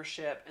more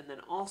ownership, and then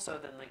also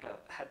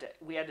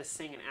we had to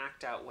sing and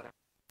act out whatever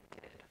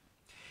they did.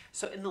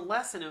 So in the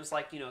lesson, it was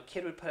like a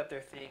kid would put up their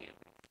thing and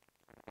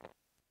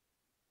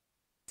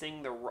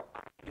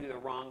do the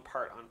wrong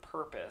part on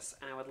purpose,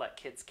 and I would let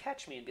kids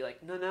catch me and be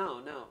like, no,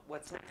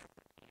 what's next?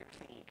 You're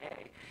singing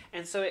A,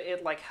 and so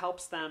it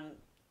helps them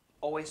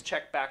always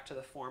check back to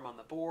the form on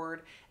the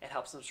board. It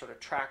helps them sort of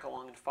track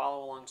along and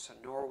follow along, so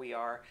know where we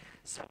are.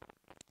 So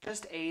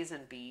just A's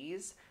and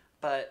B's,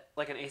 but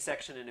like an A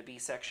section and a B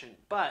section,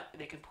 but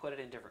they can put it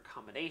in different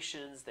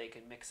combinations. They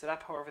can mix it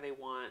up however they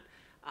want.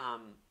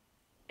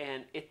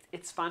 And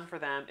it's fun for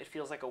them. It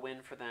feels like a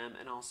win for them.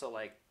 And also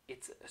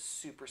it's a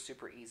super,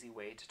 super easy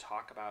way to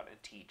talk about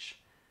and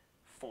teach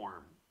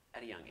form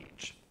at a young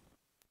age.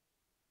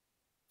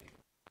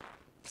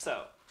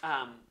 So,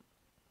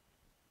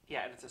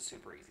 yeah, and it's a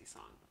super easy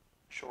song.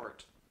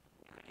 Short.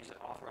 You can use it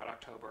all throughout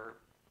October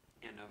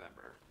and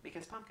November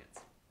because pumpkins.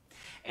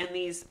 And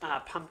these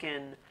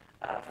pumpkin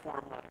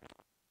form letters.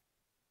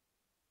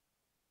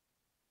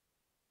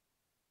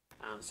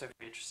 So if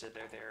you're interested,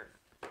 they're there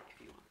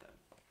if you want them.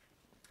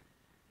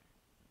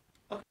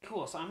 Okay,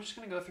 cool. So I'm just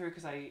going to go through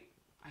because I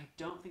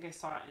don't think I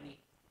saw any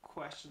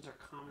questions or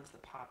comments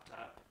that popped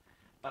up.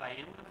 But I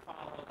am going to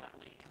follow that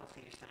link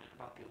Kelsey sent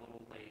about the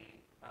little lady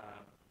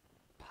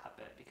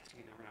puppet because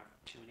you can never have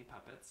too many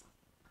puppets.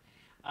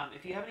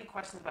 If you have any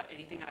questions about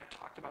anything I've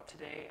talked about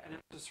today, I know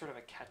this is sort of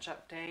a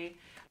catch-up day.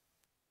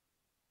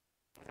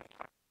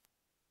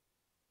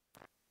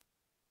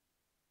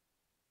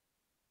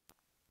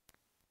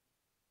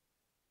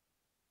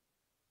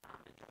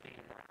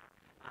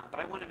 But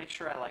I want to make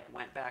sure I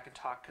went back and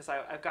talked because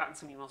I've gotten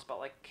some emails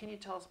about can you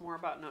tell us more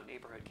about Note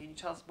Neighborhood? Can you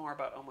tell us more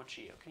about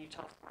Omochio? Can you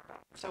tell us more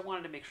about? So I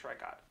wanted to make sure I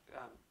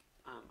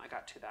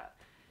got to that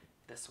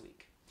this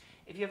week.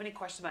 If you have any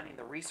questions about any of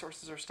the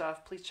resources or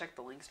stuff, please check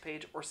the links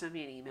page or send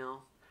me an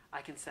email.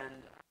 I can send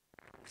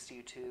links to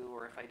you too,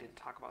 or if I didn't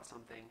talk about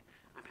something,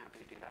 I'm happy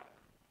to do that.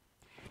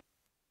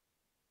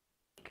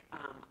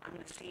 I'm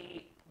going to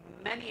see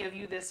many of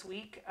you this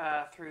week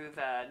through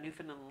the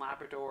Newfoundland and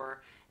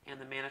Labrador and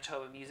the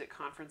Manitoba Music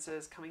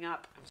Conferences coming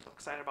up. I'm so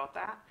excited about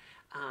that.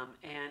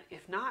 And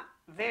if not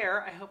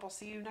there, I hope I'll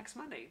see you next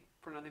Monday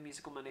for another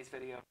Musical Mondays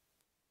video.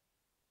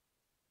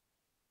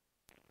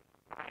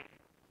 Bye.